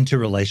out into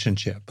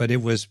relationship. But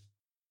it was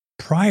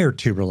prior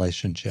to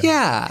relationship.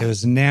 Yeah. It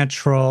was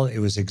natural. It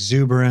was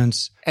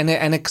exuberance. And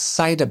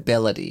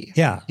excitability.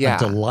 Yeah. A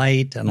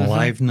delight and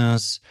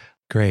aliveness.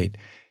 Great.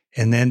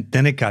 And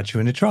then it got you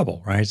into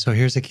trouble, right? So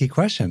here's a key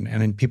question.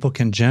 And then people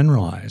can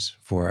generalize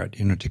for it,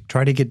 to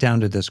try to get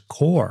down to this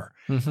core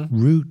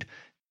root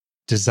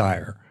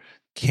desire.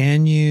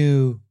 Can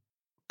you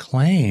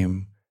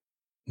claim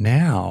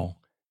now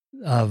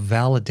a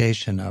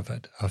validation of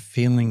it, a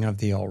feeling of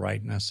the all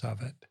rightness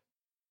of it?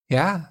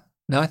 Yeah.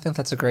 No, I think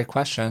that's a great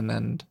question.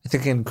 And I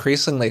think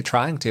increasingly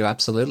trying to,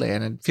 absolutely.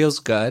 And it feels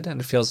good and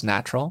it feels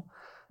natural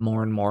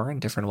more and more in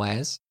different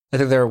ways. I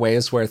think there are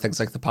ways where things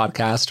like the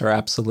podcast are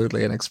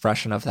absolutely an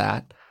expression of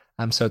that.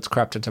 So it's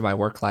crept into my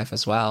work life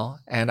as well.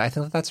 And I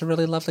think that that's a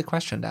really lovely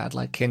question, Dad.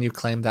 Like, can you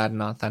claim that in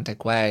an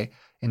authentic way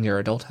in your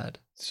adulthood?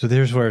 So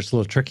there's where it's a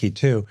little tricky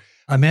too.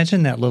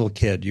 Imagine that little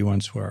kid you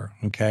once were,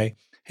 okay?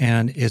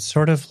 And it's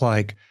sort of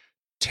like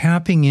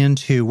tapping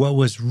into what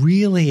was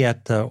really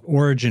at the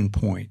origin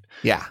point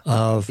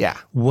of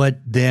what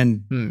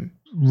then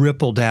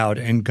rippled out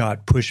and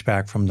got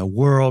pushback from the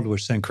world,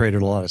 which then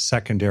created a lot of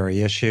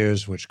secondary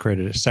issues, which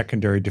created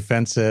secondary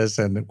defenses,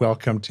 and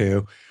welcome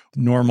to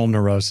normal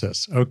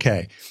neurosis.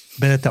 Okay.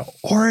 But at the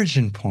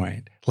origin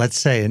point, let's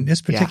say in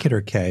this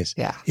particular case,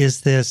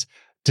 is this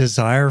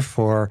desire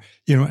for,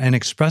 an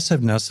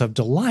expressiveness of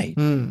delight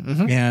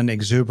and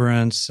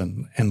exuberance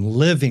and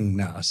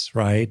livingness,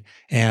 right?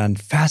 And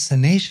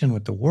fascination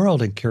with the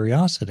world and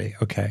curiosity.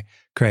 Okay,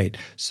 great.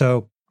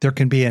 So there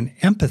can be an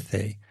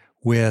empathy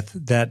with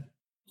that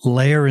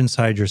layer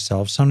inside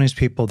yourself. Sometimes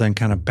people then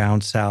kind of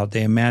bounce out.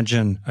 They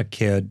imagine a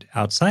kid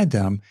outside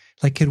them.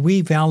 Like, could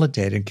we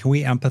validate and can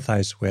we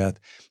empathize with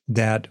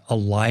that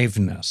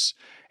aliveness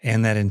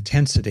and that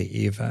intensity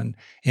even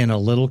in a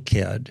little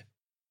kid?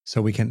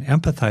 So we can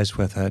empathize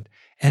with it.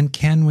 And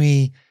can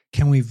we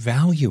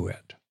value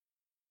it?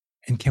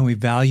 And can we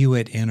value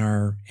it in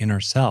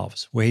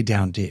ourselves, way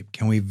down deep?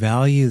 Can we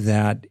value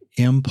that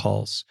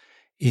impulse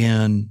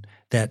in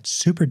that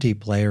super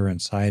deep layer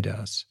inside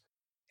us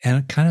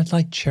and kind of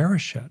like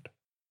cherish it?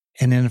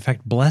 And in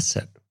effect, bless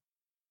it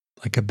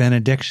like a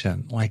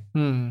benediction, like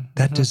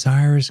that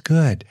desire is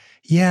good.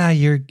 Yeah,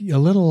 you're a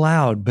little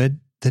loud, but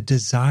the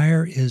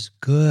desire is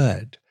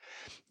good.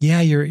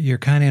 Yeah, you're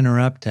kind of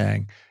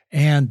interrupting.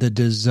 And the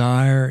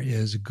desire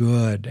is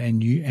good,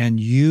 and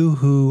you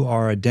who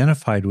are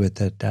identified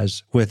with it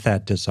with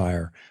that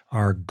desire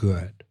are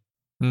good.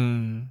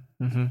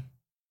 Mm-hmm.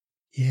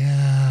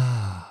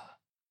 Yeah,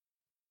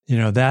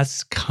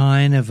 that's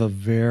kind of a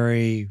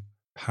very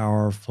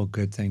powerful,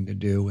 good thing to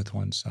do with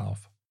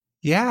oneself.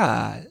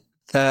 Yeah,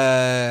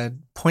 the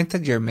point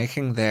that you're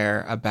making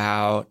there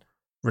about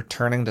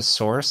returning to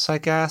source, I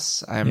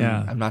guess.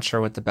 I'm not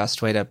sure what the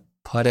best way to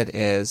put it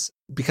is,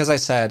 because I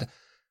said,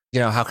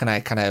 how can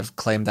I kind of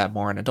claim that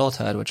more in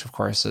adulthood, which of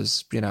course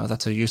is,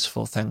 that's a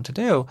useful thing to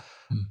do.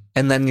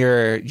 And then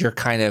your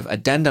kind of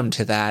addendum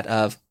to that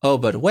of, oh,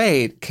 but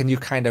wait, can you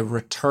kind of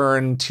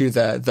return to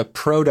the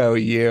proto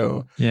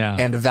you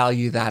and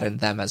value that in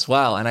them as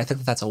well? And I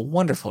think that's a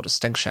wonderful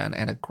distinction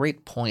and a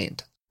great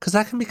point, because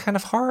that can be kind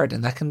of hard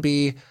and that can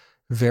be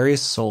very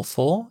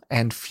soulful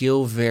and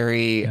feel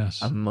very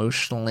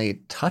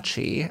emotionally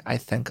touchy, I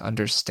think,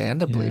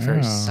 understandably,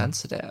 very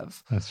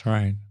sensitive. That's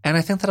right. And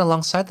I think that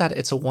alongside that,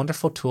 it's a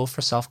wonderful tool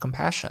for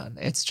self-compassion.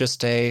 It's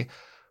just a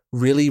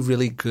really,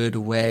 really good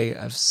way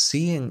of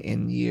seeing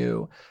in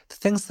you the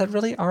things that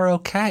really are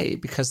okay,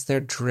 because they're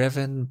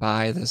driven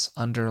by this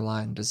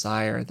underlying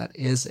desire that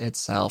is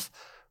itself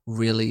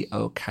really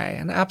okay.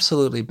 And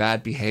absolutely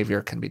bad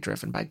behavior can be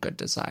driven by good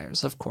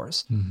desires, of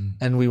course.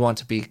 And we want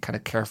to be kind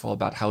of careful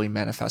about how we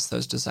manifest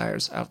those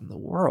desires out in the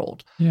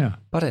world. Yeah.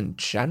 But in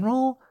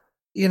general,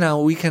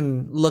 we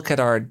can look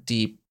at our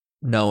deep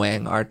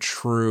knowing, our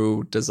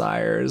true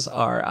desires,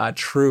 our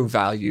true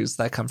values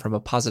that come from a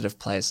positive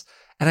place.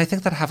 And I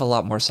think that have a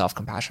lot more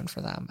self-compassion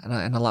for them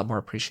and a lot more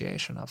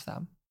appreciation of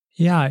them.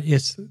 Yeah,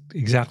 it's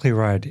exactly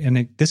right.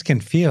 And this can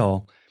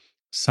feel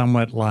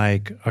somewhat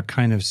like a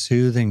kind of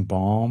soothing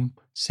balm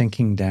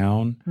sinking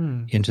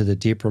down into the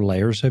deeper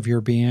layers of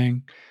your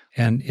being.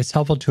 And it's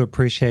helpful to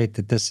appreciate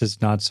that this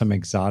is not some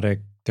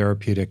exotic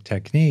therapeutic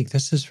technique.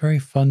 This is very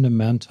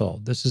fundamental.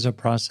 This is a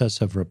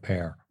process of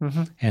repair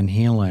and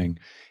healing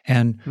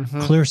and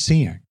clear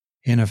seeing.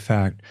 In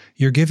effect,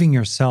 you're giving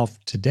yourself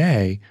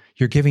today,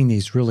 you're giving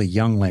these really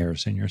young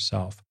layers in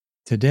yourself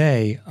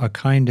today a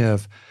kind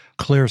of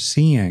clear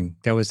seeing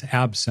that was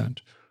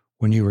absent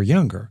when you were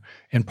younger.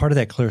 And part of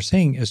that clear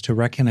seeing is to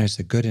recognize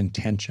the good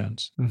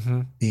intentions,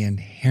 the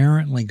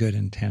inherently good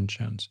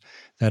intentions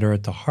that are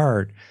at the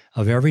heart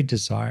of every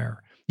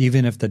desire,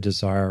 even if the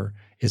desire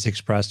is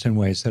expressed in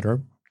ways that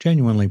are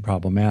genuinely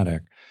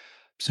problematic.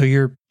 So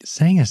you're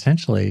saying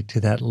essentially to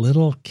that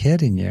little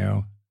kid in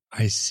you,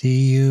 I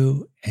see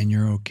you and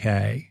you're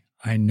okay.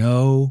 I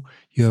know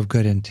you have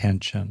good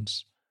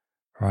intentions,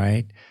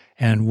 right?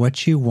 And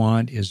what you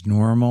want is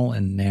normal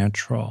and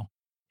natural.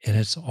 And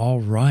it's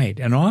all right.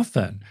 And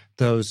often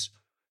those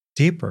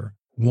deeper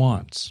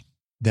wants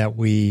that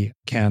we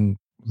can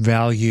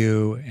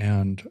value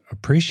and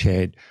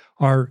appreciate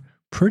are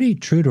pretty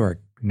true to our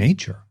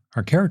nature,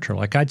 our character.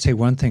 Like I'd say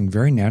one thing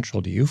very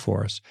natural to you,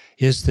 Forrest,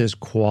 is this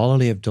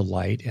quality of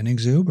delight and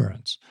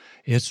exuberance.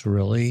 It's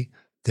really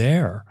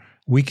there.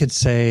 We could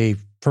say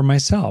for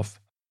myself,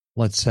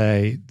 let's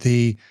say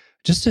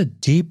just a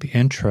deep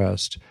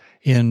interest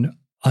in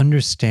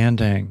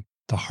understanding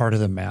the heart of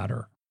the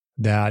matter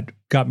that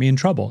got me in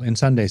trouble in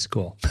Sunday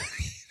school.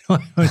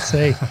 I would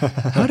say,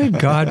 how did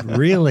God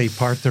really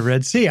part the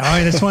Red Sea?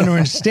 I just want to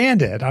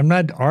understand it. I'm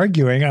not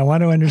arguing. I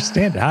want to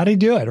understand it. How did he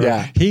do it? Or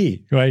Yeah.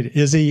 he, right?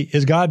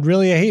 Is God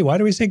really a he? Why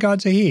do we say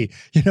God's a he?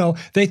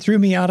 They threw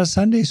me out of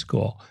Sunday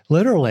school.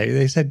 Literally.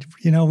 They said,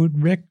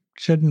 Rick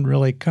shouldn't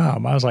really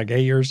come. I was like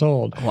 8 years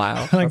old.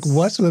 Wow. Like,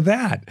 what's with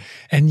that?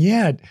 And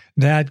yet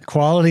that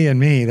quality in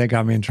me that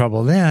got me in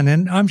trouble then,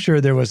 and I'm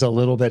sure there was a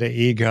little bit of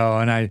ego,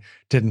 and I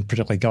didn't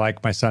particularly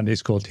like my Sunday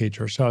school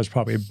teacher, so I was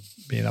probably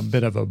being a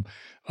bit of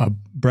a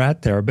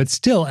brat there. But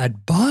still,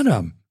 at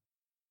bottom,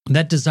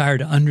 that desire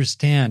to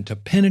understand, to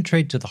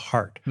penetrate to the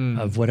heart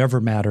of whatever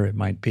matter it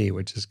might be,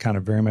 which is kind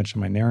of very much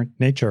in my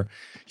nature.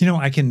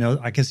 I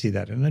can see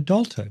that in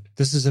adulthood.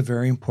 This is a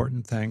very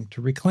important thing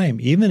to reclaim,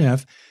 even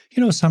if,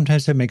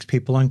 sometimes it makes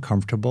people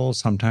uncomfortable.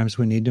 Sometimes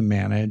we need to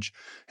manage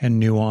and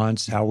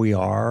nuance how we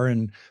are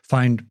and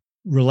find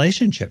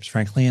relationships,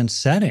 frankly, in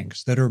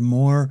settings that are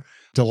more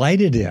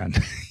delighted in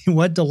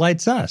what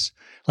delights us.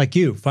 Like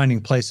you,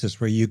 finding places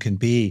where you can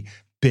be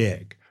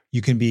big,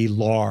 you can be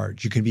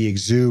large, you can be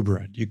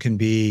exuberant, you can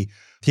be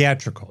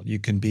theatrical, you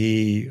can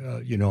be,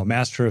 a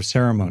master of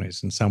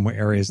ceremonies in some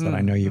areas that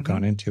I know you've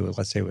gone into,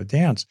 let's say with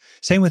dance.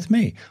 Same with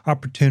me.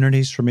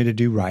 Opportunities for me to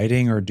do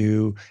writing or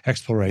do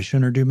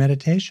exploration or do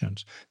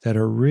meditations that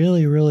are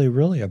really, really,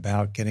 really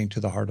about getting to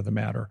the heart of the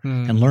matter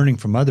and learning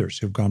from others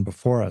who've gone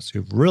before us,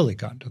 who've really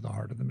gotten to the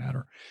heart of the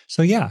matter.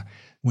 So yeah,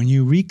 when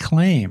you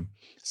reclaim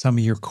some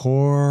of your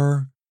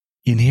core,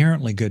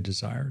 inherently good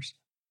desires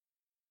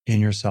in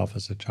yourself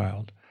as a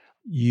child,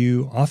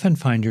 you often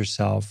find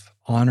yourself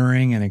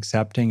honoring and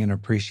accepting and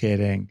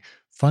appreciating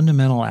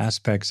fundamental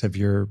aspects of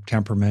your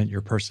temperament,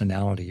 your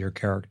personality, your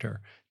character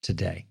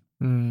today.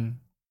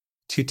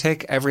 To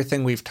take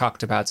everything we've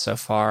talked about so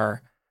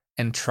far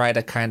and try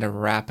to kind of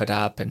wrap it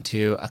up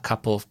into a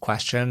couple of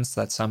questions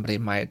that somebody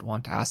might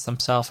want to ask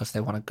themselves if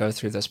they want to go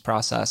through this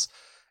process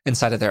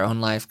inside of their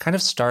own life, kind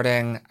of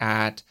starting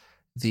at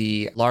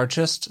the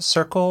largest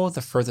circle,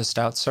 the furthest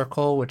out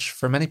circle, which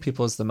for many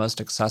people is the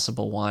most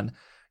accessible one.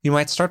 You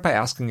might start by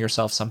asking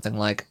yourself something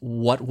like,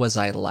 what was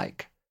I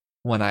like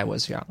when I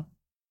was young?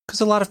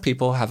 Because a lot of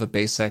people have a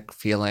basic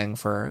feeling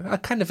for a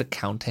kind of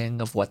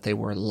accounting of what they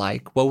were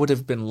like, what would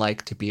have been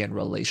like to be in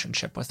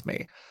relationship with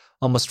me,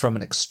 almost from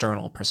an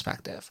external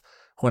perspective.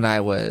 When I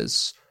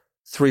was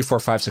 3,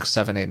 4, 5, 6,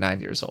 7, 8, 9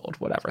 years old,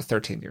 whatever,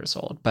 13 years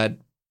old. But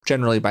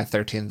generally by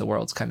 13, the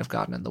world's kind of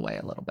gotten in the way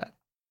a little bit.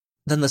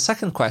 Then the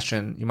second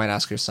question you might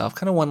ask yourself,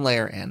 kind of one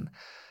layer in,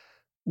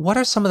 what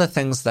are some of the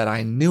things that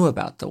I knew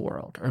about the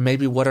world? Or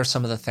maybe what are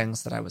some of the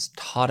things that I was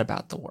taught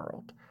about the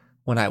world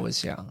when I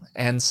was young?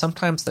 And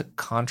sometimes the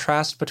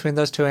contrast between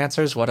those two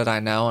answers, what did I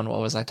know and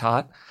what was I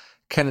taught,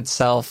 can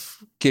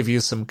itself give you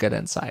some good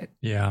insight.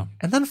 Yeah.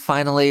 And then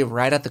finally,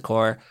 right at the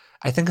core,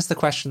 I think is the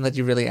question that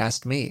you really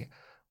asked me.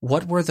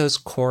 What were those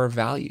core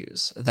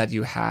values that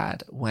you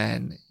had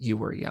when you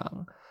were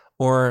young?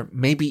 Or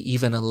maybe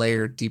even a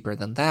layer deeper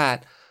than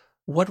that,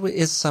 what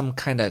is some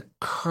kind of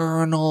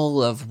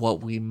kernel of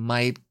what we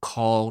might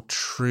call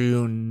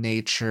true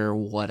nature,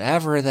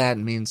 whatever that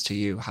means to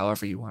you,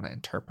 however you want to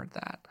interpret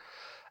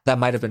that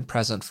might have been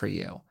present for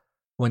you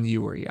when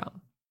you were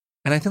young?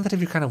 And I think that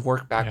if you kind of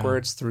work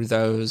backwards through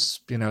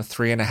those,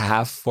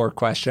 3.5, 4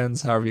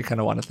 questions, however you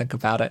kind of want to think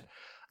about it,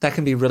 that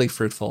can be really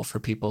fruitful for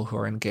people who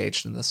are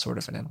engaged in this sort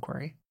of an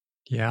inquiry.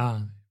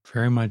 Yeah,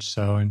 very much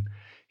so. And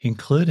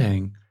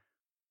including,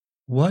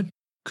 what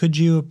could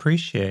you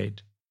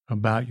appreciate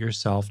about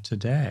yourself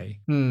today?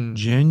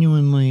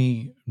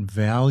 Genuinely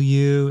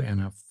value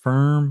and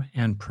affirm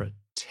and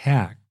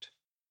protect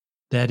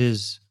that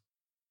is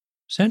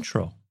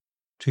central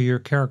to your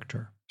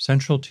character,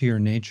 central to your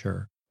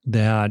nature,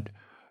 that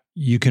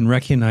you can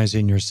recognize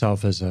in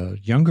yourself as a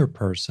younger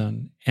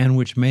person and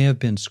which may have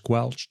been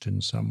squelched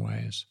in some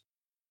ways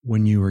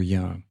when you were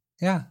young.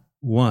 Yeah.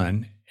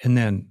 1. And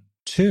then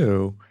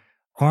 2,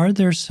 are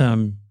there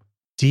some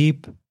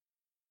deep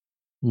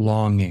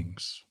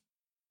longings,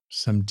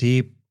 some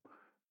deep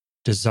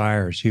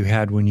desires you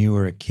had when you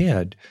were a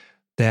kid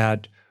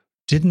that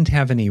didn't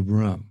have any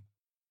room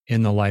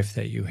in the life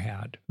that you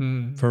had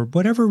for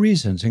whatever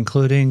reasons,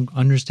 including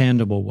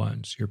understandable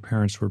ones? Your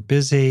parents were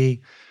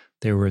busy.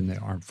 They were in the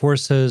armed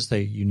forces.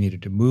 You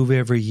needed to move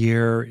every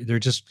year. It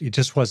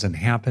just wasn't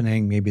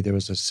happening. Maybe there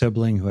was a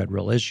sibling who had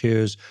real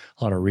issues.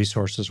 A lot of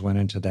resources went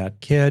into that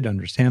kid,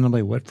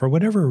 understandably. For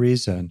whatever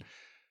reason,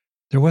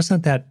 there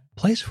wasn't that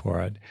place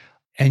for it.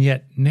 And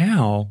yet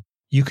now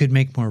you could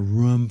make more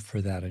room for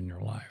that in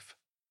your life.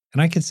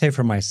 And I can say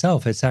for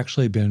myself, it's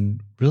actually been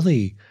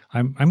really,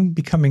 I'm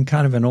becoming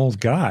kind of an old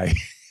guy,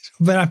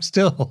 but I'm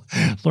still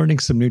learning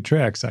some new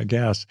tricks, I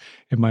guess,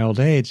 in my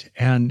old age.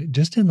 And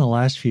just in the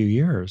last few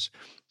years,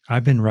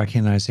 I've been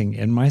recognizing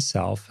in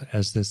myself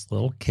as this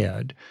little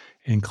kid,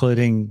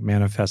 including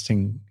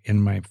manifesting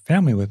in my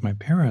family with my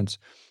parents,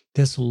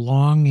 this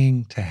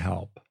longing to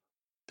help,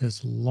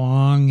 this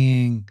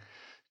longing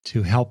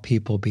to help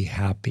people be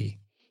happy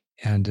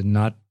and to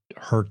not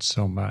hurt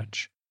so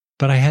much.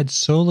 But I had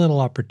so little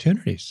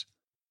opportunities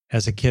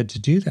as a kid to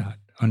do that.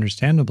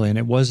 understandably. And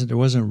there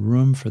wasn't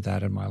room for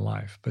that in my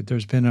life. But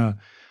there's been an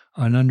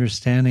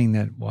understanding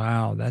that,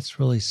 wow, that's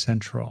really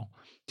central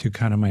to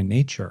kind of my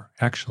nature,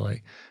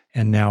 actually.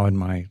 And now in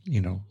my,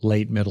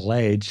 late middle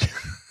age,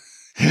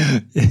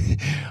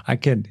 I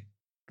can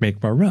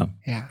make more room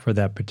for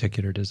that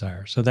particular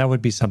desire. So that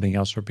would be something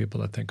else for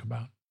people to think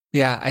about.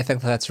 Yeah, I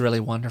think that's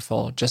really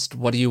wonderful. Just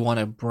what do you want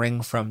to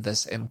bring from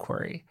this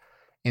inquiry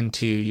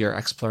into your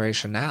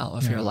exploration now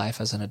of your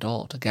life as an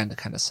adult? Again, to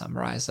kind of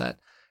summarize it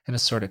in a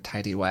sort of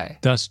tidy way.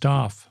 Dust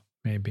off,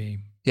 maybe.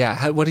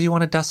 Yeah. What do you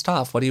want to dust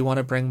off? What do you want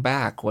to bring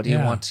back? What do you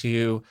want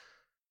to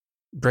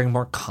bring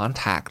more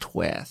contact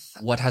with?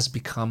 What has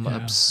become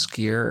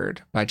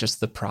obscured by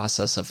just the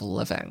process of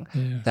living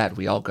that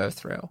we all go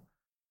through?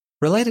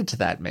 Related to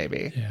that,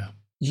 maybe. Yeah.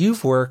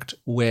 You've worked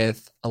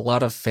with a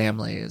lot of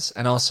families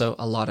and also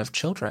a lot of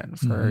children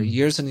for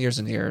years and years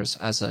and years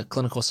as a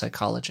clinical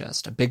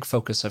psychologist. A big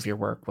focus of your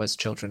work was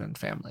children and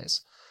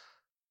families.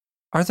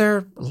 Are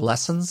there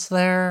lessons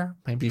there,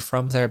 maybe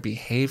from their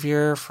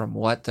behavior, from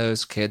what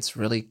those kids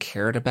really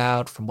cared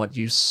about, from what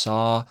you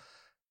saw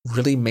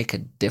really make a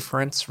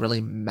difference,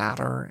 really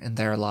matter in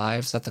their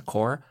lives at the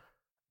core?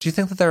 Do you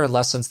think that there are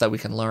lessons that we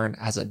can learn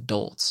as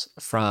adults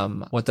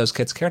from what those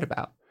kids cared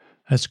about?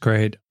 That's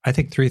great. I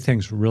think 3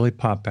 things really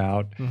pop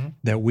out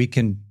that we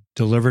can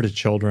deliver to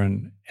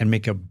children and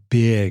make a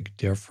big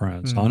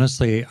difference.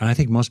 Honestly, I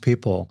think most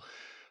people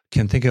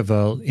can think of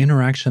an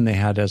interaction they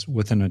had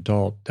with an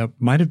adult that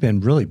might have been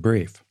really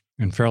brief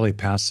and fairly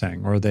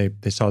passing, or they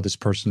saw this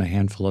person a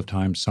handful of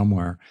times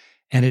somewhere,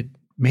 and it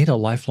made a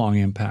lifelong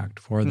impact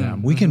for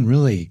them. We can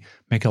really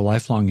make a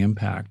lifelong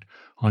impact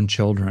on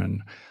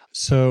children.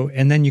 So,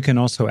 and then you can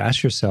also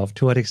ask yourself,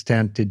 to what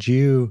extent did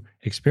you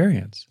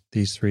experience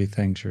these 3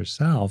 things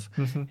yourself?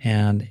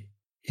 And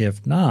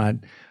if not,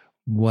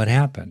 what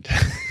happened?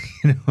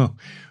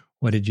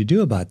 What did you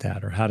do about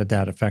that, or how did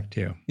that affect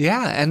you?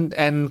 Yeah, and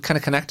kind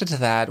of connected to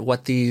that,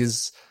 what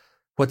these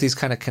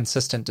kind of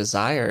consistent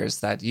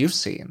desires that you've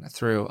seen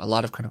through a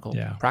lot of clinical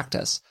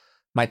practice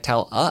might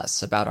tell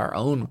us about our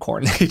own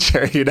core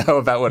nature,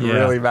 about what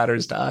really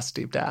matters to us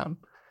deep down.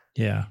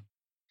 Yeah.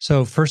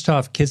 So first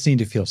off, kids need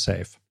to feel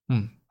safe.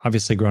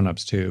 Obviously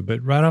grown-ups too,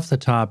 but right off the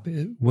top,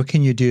 what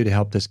can you do to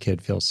help this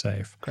kid feel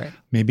safe? Great.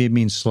 Maybe it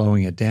means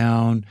slowing it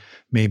down.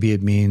 Maybe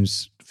it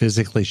means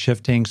physically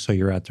shifting so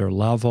you're at their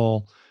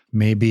level.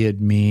 Maybe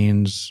it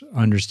means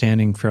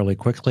understanding fairly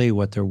quickly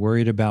what they're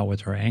worried about,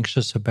 what they're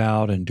anxious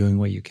about, and doing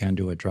what you can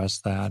to address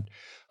that.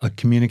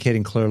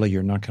 Communicating clearly,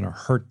 you're not going to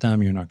hurt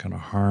them, you're not going to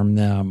harm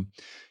them.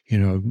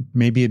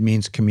 Maybe it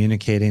means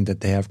communicating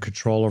that they have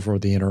control over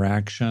the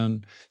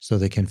interaction so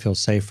they can feel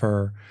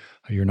safer.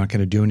 You're not going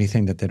to do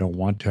anything that they don't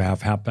want to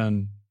have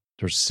happen.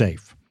 They're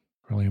safe.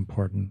 Really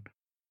important.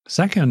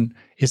 Second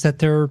is that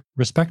they're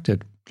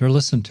respected. They're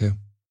listened to.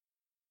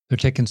 They're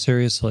taken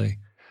seriously.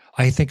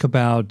 I think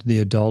about the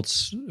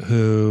adults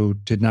who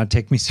did not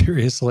take me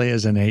seriously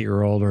as an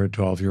 8-year-old or a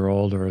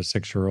 12-year-old or a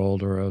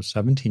 6-year-old or a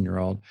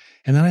 17-year-old.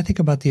 And then I think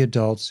about the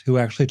adults who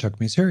actually took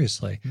me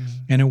seriously.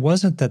 And it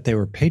wasn't that they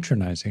were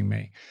patronizing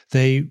me.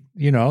 They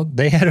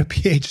had a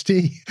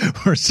PhD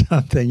or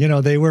something.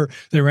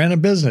 They ran a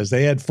business.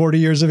 They had 40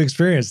 years of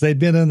experience. They'd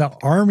been in the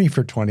Army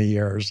for 20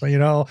 years.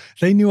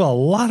 They knew a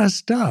lot of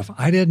stuff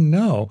I didn't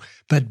know.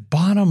 But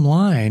bottom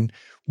line,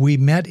 we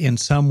met in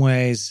some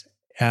ways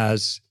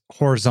as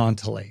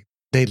horizontally.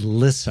 They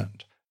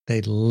listened. They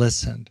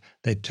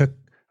took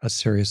us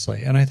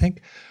seriously. And I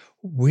think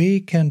we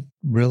can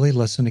really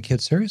listen to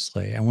kids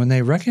seriously. And when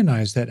they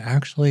recognize that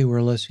actually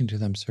we're listening to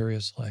them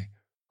seriously,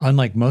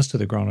 unlike most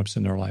of the grownups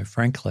in their life,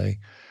 frankly,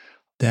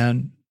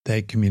 then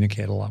they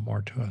communicate a lot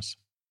more to us.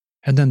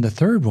 And then the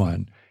third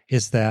one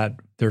is that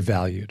they're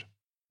valued,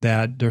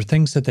 that there are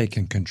things that they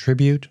can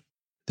contribute.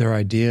 Their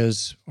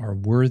ideas are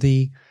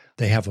worthy.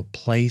 They have a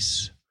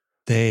place.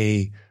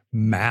 They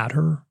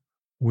matter.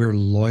 We're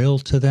loyal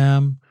to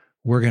them.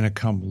 We're going to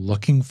come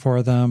looking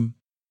for them.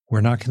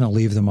 We're not going to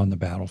leave them on the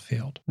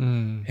battlefield.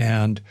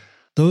 And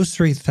those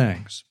 3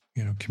 things,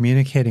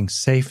 communicating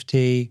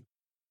safety,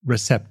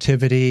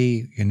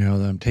 receptivity,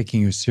 them taking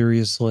you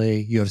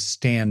seriously, you have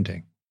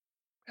standing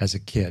as a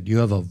kid, you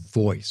have a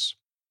voice.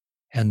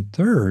 And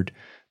third,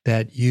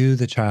 that you,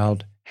 the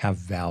child, have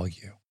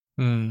value.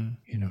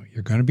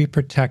 You're going to be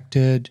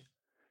protected.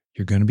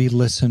 You're going to be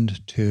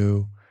listened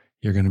to.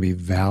 You're going to be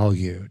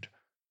valued.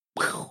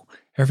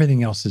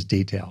 Everything else is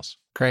details.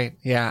 Great.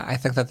 Yeah, I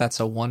think that that's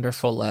a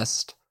wonderful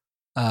list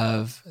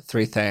of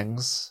 3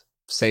 things: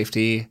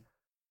 safety,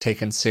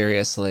 taken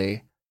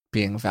seriously,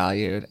 being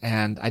valued.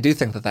 And I do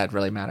think that that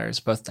really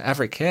matters both to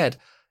every kid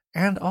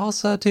and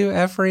also to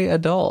every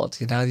adult.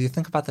 You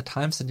think about the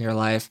times in your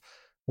life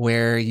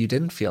where you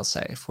didn't feel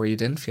safe, where you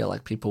didn't feel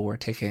like people were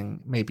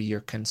taking maybe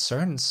your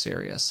concerns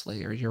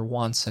seriously or your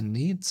wants and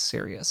needs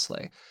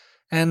seriously.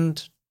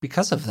 And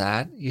because of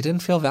that, you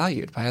didn't feel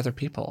valued by other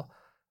people.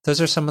 those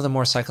are some of the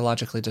more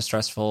psychologically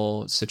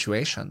distressful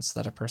situations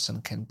that a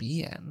person can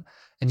be in.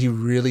 And you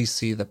really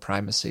see the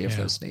primacy of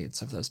those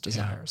needs, of those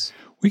desires.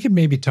 We could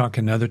maybe talk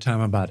another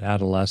time about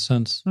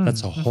adolescence.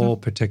 That's a whole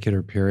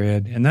particular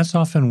period. And that's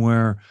often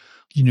where,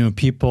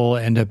 people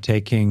end up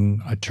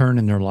taking a turn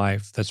in their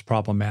life that's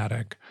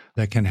problematic,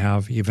 that can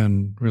have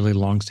even really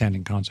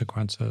longstanding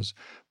consequences.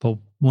 But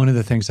one of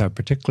the things I've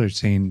particularly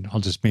seen,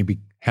 I'll just maybe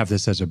have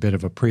this as a bit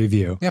of a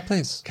preview. Yeah,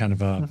 please. Kind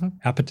of a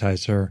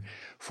appetizer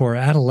for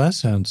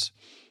adolescents,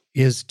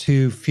 is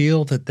to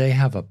feel that they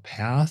have a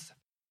path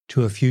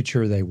to a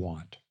future they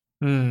want.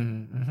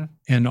 Mm-hmm.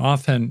 And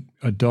often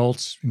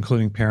adults,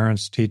 including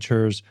parents,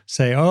 teachers,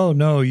 say, oh,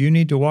 no, you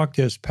need to walk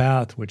this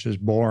path, which is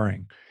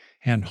boring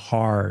and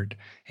hard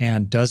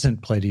and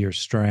doesn't play to your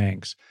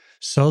strengths,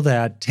 so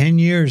that 10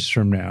 years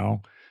from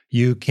now,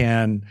 you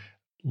can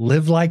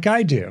live like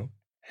I do.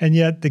 And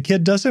yet the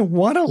kid doesn't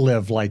want to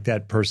live like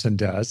that person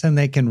does. And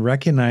they can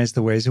recognize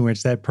the ways in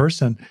which that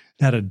person,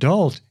 that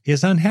adult,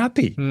 is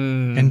unhappy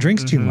and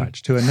drinks too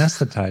much to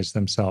anesthetize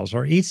themselves,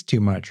 or eats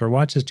too much, or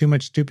watches too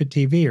much stupid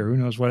TV, or who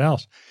knows what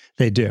else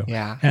they do.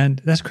 Yeah.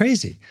 And that's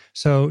crazy.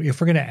 So if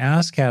we're going to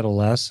ask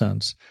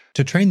adolescents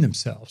to train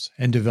themselves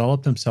and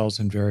develop themselves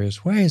in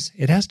various ways,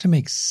 it has to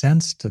make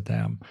sense to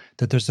them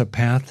that there's a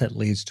path that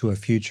leads to a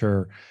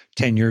future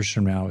 10 years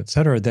from now, et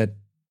cetera, that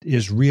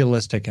is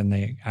realistic and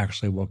they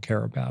actually will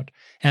care about.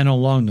 And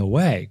along the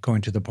way,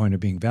 going to the point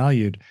of being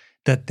valued,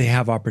 that they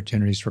have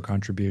opportunities for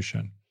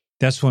contribution.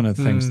 That's one of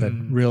the things that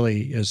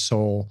really is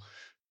soul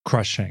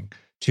crushing,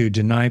 to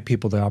deny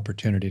people the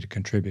opportunity to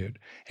contribute.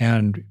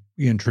 And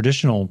in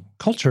traditional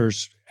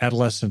cultures,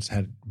 adolescents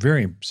had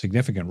very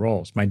significant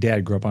roles. My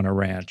dad grew up on a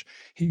ranch.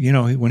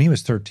 When he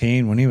was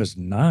 13, when he was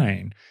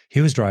 9,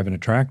 he was driving a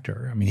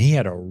tractor. I mean, he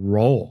had a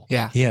role.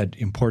 Yeah. He had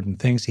important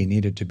things he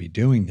needed to be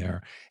doing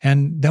there.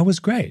 And that was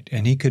great.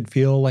 And he could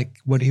feel like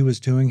what he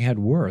was doing had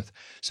worth.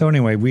 So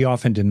anyway, we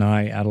often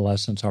deny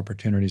adolescents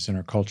opportunities in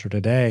our culture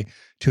today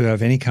to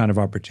have any kind of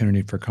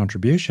opportunity for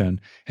contribution.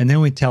 And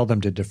then we tell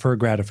them to defer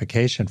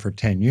gratification for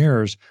 10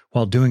 years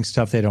while doing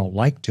stuff they don't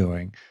like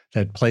doing,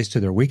 that plays to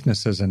their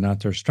weaknesses and not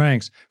their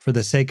strengths, for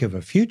the sake of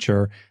a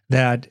future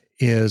that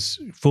is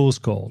fool's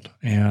gold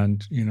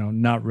and,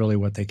 not really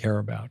what they care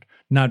about.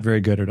 Not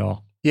very good at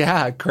all.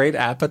 Yeah, great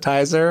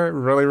appetizer.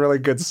 Really, really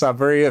good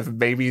summary of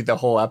maybe the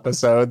whole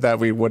episode that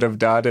we would have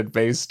done and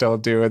may still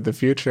do in the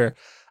future.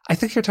 I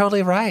think you're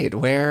totally right,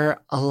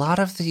 where a lot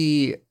of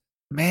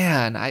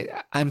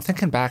I'm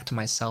thinking back to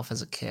myself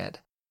as a kid,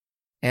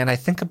 and I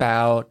think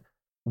about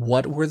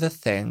what were the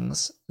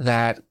things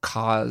that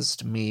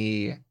caused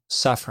me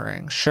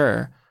suffering.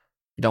 Sure,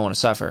 you don't want to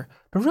suffer,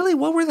 but really,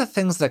 what were the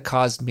things that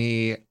caused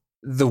me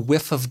the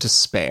whiff of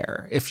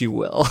despair, if you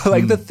will?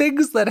 Like the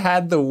things that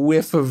had the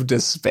whiff of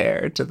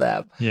despair to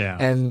them. Yeah.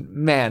 And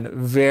man,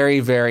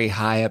 very, very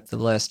high up the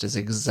list is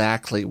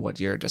exactly what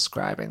you're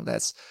describing.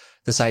 That's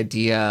this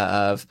idea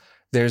of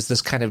there's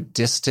this kind of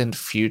distant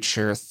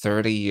future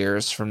 30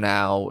 years from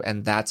now,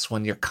 and that's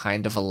when you're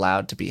kind of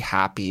allowed to be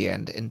happy.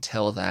 And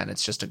until then,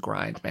 it's just a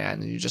grind,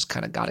 man. And you just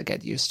kind of got to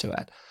get used to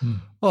it.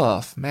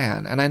 Oh,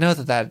 man. And I know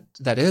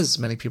that is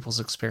many people's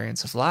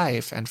experience of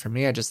life. And for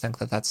me, I just think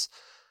that that's,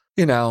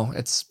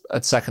 it's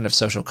a second of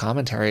social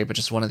commentary, but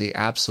just one of the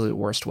absolute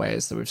worst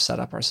ways that we've set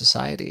up our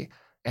society.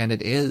 And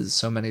it is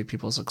so many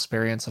people's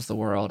experience of the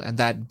world. And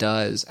that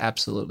does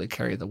absolutely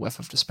carry the whiff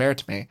of despair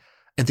to me.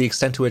 And the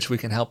extent to which we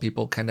can help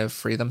people kind of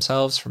free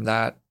themselves from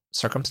that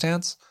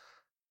circumstance,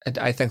 and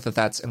I think that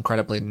that's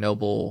incredibly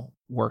noble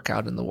work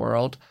out in the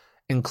world,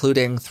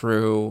 including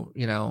through,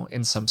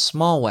 in some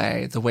small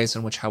way, the ways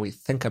in which how we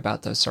think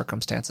about those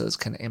circumstances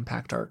can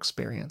impact our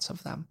experience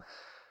of them.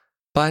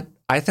 But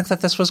I think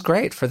that this was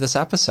great for this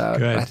episode.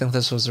 Good. I think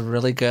this was a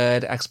really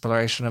good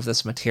exploration of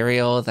this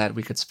material that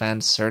we could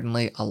spend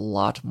certainly a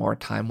lot more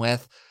time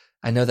with.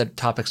 I know that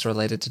topics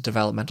related to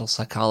developmental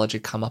psychology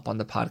come up on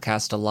the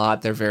podcast a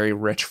lot. They're very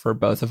rich for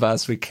both of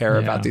us. We care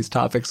about these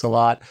topics a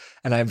lot.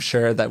 And I'm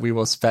sure that we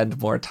will spend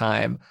more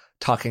time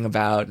talking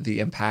about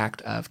the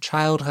impact of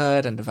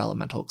childhood and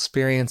developmental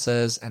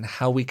experiences and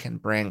how we can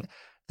bring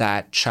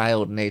that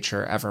child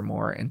nature ever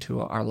more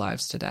into our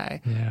lives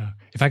today. Yeah.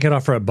 If I could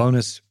offer a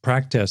bonus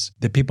practice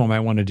that people might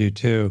want to do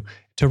too,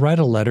 to write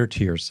a letter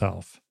to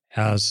yourself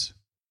as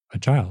a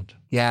child.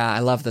 Yeah, I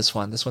love this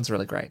one. This one's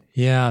really great.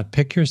 Yeah,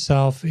 pick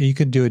yourself. You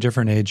could do at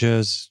different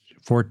ages,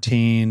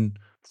 14,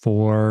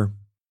 4,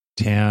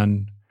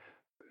 10,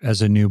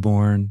 as a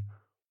newborn.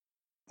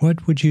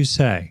 What would you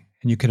say?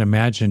 And you can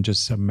imagine,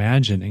 just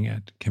imagining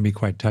it can be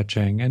quite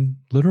touching, and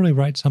literally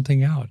write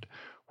something out.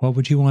 What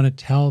would you want to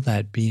tell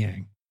that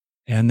being?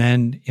 And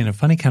then in a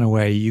funny kind of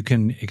way, you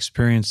can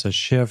experience a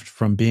shift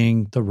from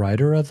being the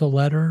writer of the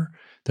letter,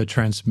 the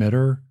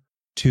transmitter,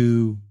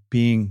 to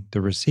being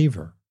the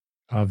receiver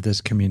of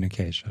this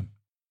communication.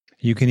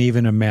 You can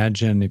even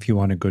imagine, if you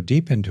want to go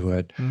deep into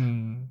it,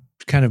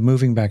 kind of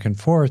moving back and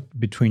forth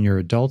between your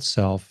adult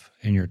self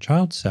and your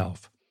child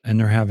self, and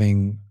they're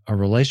having a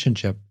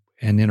relationship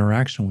and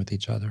interaction with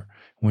each other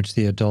in which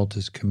the adult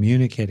is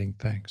communicating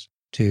things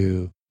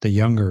to the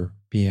younger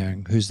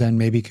being who's then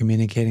maybe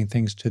communicating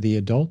things to the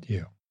adult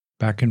you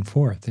back and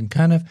forth, and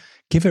kind of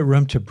give it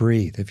room to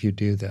breathe if you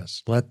do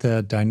this. Let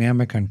the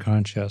dynamic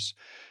unconscious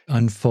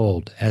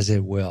unfold as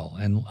it will,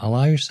 and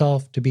allow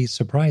yourself to be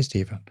surprised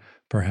even,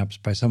 perhaps,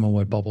 by some of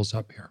what bubbles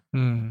up here.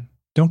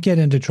 Don't get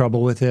into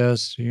trouble with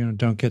this.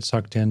 Don't get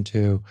sucked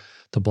into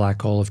the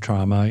black hole of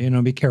trauma.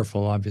 Be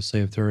careful,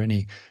 obviously, if there are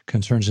any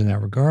concerns in that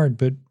regard.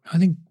 But I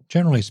think,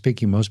 generally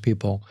speaking, most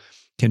people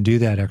can do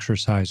that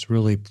exercise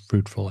really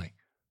fruitfully.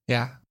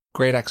 Yeah,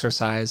 great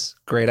exercise,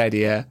 great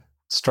idea.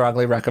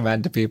 Strongly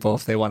recommend to people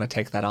if they want to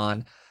take that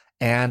on.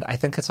 And I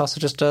think it's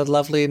also just a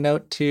lovely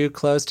note to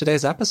close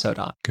today's episode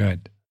on.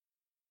 Good.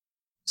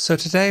 So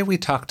today we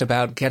talked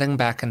about getting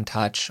back in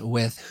touch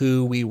with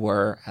who we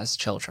were as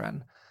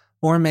children.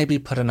 Or maybe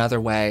put another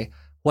way,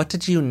 what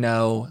did you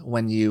know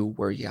when you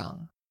were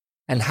young?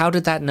 And how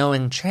did that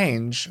knowing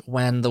change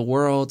when the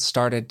world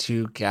started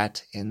to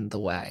get in the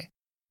way?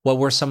 What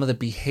were some of the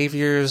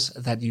behaviors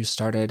that you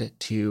started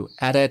to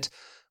edit?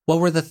 What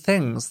were the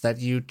things that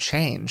you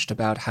changed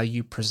about how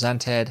you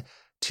presented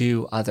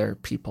to other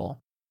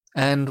people?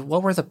 And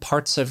what were the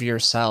parts of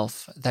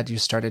yourself that you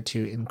started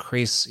to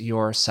increase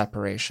your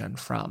separation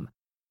from?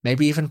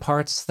 Maybe even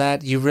parts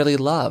that you really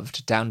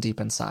loved down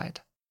deep inside.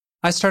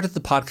 I started the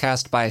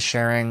podcast by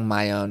sharing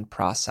my own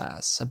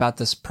process, about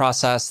this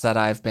process that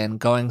I've been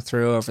going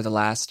through over the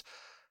last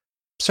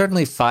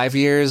certainly 5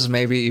 years,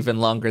 maybe even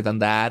longer than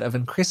that, of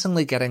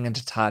increasingly getting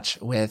into touch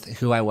with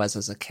who I was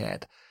as a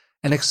kid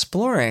and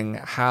exploring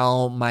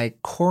how my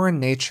core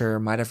nature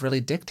might have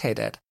really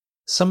dictated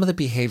some of the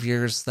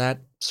behaviors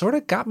that sort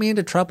of got me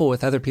into trouble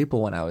with other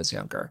people when I was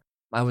younger.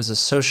 I was a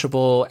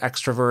sociable,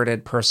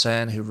 extroverted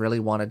person who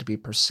really wanted to be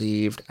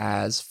perceived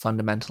as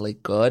fundamentally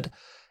good.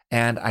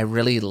 And I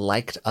really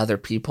liked other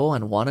people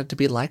and wanted to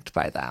be liked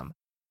by them.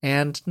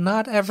 And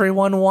not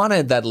everyone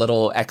wanted that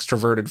little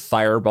extroverted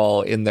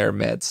fireball in their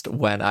midst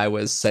when I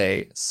was,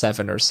 say,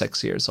 7 or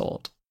 6 years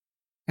old.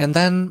 And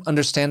then,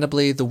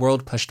 understandably, the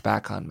world pushed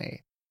back on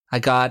me. I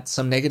got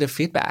some negative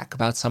feedback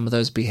about some of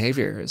those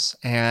behaviors,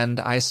 and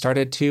I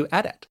started to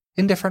edit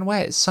in different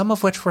ways, some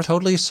of which were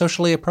totally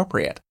socially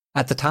appropriate.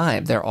 At the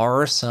time, there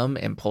are some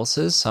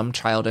impulses, some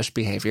childish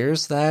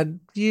behaviors that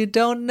you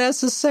don't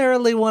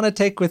necessarily want to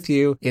take with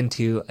you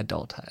into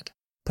adulthood.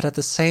 But at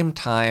the same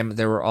time,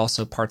 there were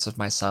also parts of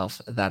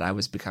myself that I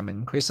was becoming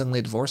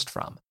increasingly divorced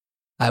from.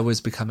 I was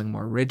becoming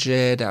more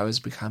rigid, I was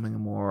becoming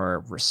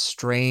more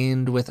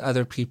restrained with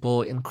other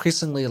people,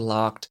 increasingly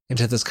locked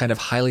into this kind of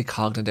highly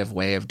cognitive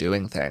way of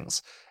doing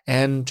things,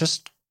 and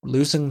just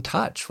losing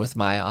touch with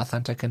my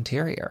authentic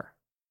interior.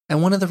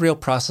 And one of the real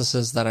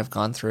processes that I've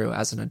gone through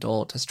as an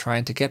adult is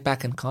trying to get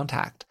back in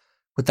contact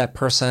with that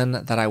person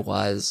that I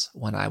was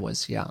when I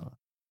was young,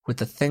 with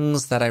the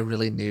things that I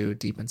really knew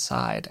deep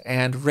inside.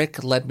 And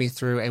Rick led me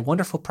through a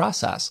wonderful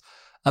process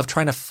of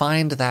trying to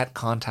find that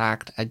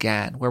contact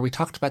again, where we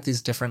talked about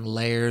these different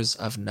layers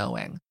of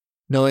knowing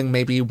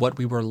maybe what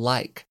we were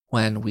like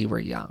when we were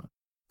young,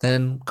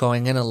 then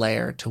going in a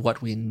layer to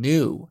what we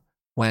knew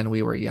when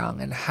we were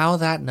young and how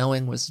that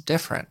knowing was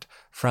different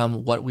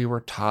from what we were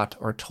taught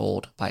or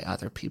told by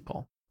other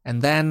people.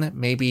 And then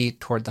maybe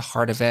toward the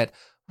heart of it,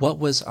 what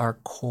was our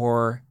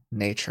core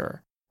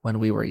nature when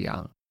we were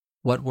young?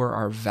 What were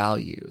our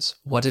values?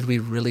 What did we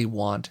really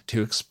want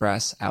to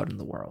express out in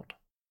the world?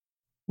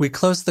 We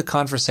closed the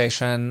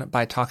conversation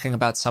by talking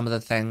about some of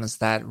the things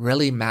that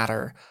really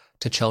matter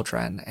to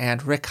children,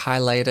 and Rick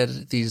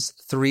highlighted these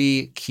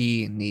 3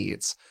 key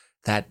needs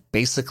that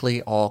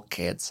basically all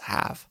kids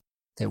have.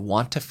 They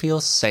want to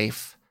feel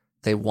safe,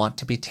 they want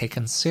to be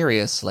taken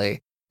seriously,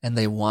 and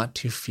they want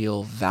to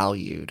feel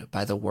valued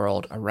by the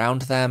world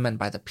around them and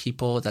by the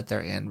people that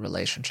they're in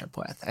relationship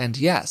with. And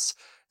yes,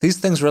 these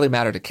things really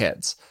matter to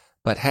kids,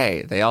 but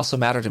hey, they also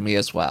matter to me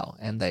as well,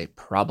 and they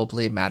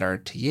probably matter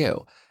to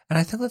you. And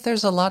I think that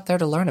there's a lot there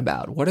to learn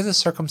about. What are the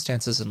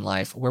circumstances in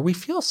life where we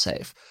feel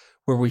safe,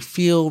 where we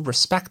feel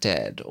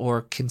respected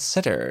or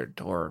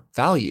considered or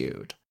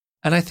valued?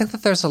 And I think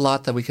that there's a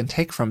lot that we can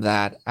take from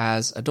that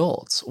as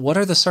adults. What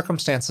are the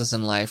circumstances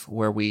in life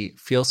where we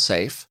feel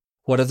safe?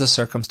 What are the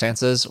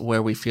circumstances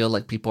where we feel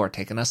like people are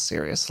taking us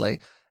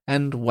seriously?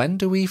 And when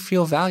do we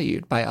feel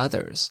valued by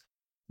others?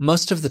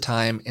 Most of the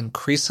time,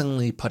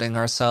 increasingly putting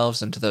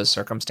ourselves into those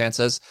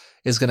circumstances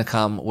is going to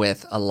come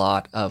with a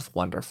lot of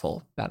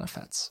wonderful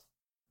benefits.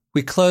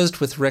 We closed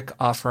with Rick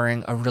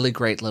offering a really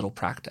great little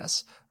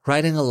practice,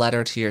 writing a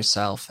letter to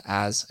yourself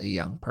as a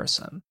young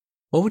person.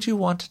 What would you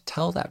want to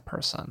tell that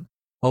person?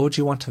 What would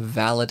you want to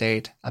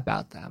validate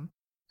about them?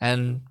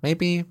 And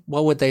maybe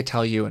what would they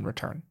tell you in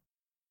return?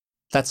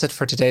 That's it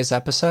for today's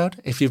episode.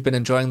 If you've been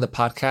enjoying the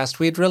podcast,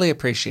 we'd really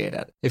appreciate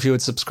it if you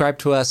would subscribe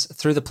to us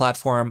through the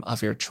platform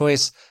of your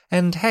choice,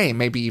 and hey,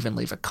 maybe even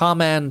leave a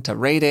comment, a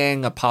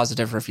rating, a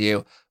positive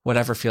review,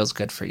 whatever feels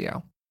good for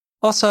you.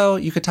 Also,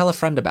 you could tell a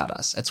friend about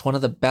us. It's one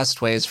of the best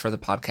ways for the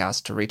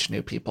podcast to reach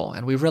new people,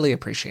 and we really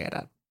appreciate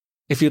it.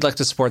 If you'd like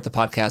to support the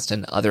podcast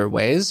in other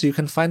ways, you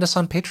can find us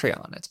on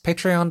Patreon. It's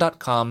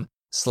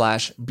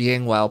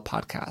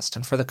patreon.com/beingwellpodcast.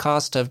 And for the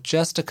cost of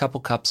just a couple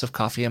cups of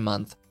coffee a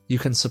month, you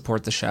can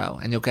support the show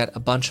and you'll get a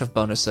bunch of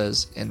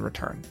bonuses in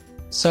return.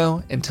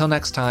 So until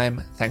next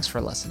time, thanks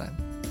for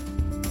listening.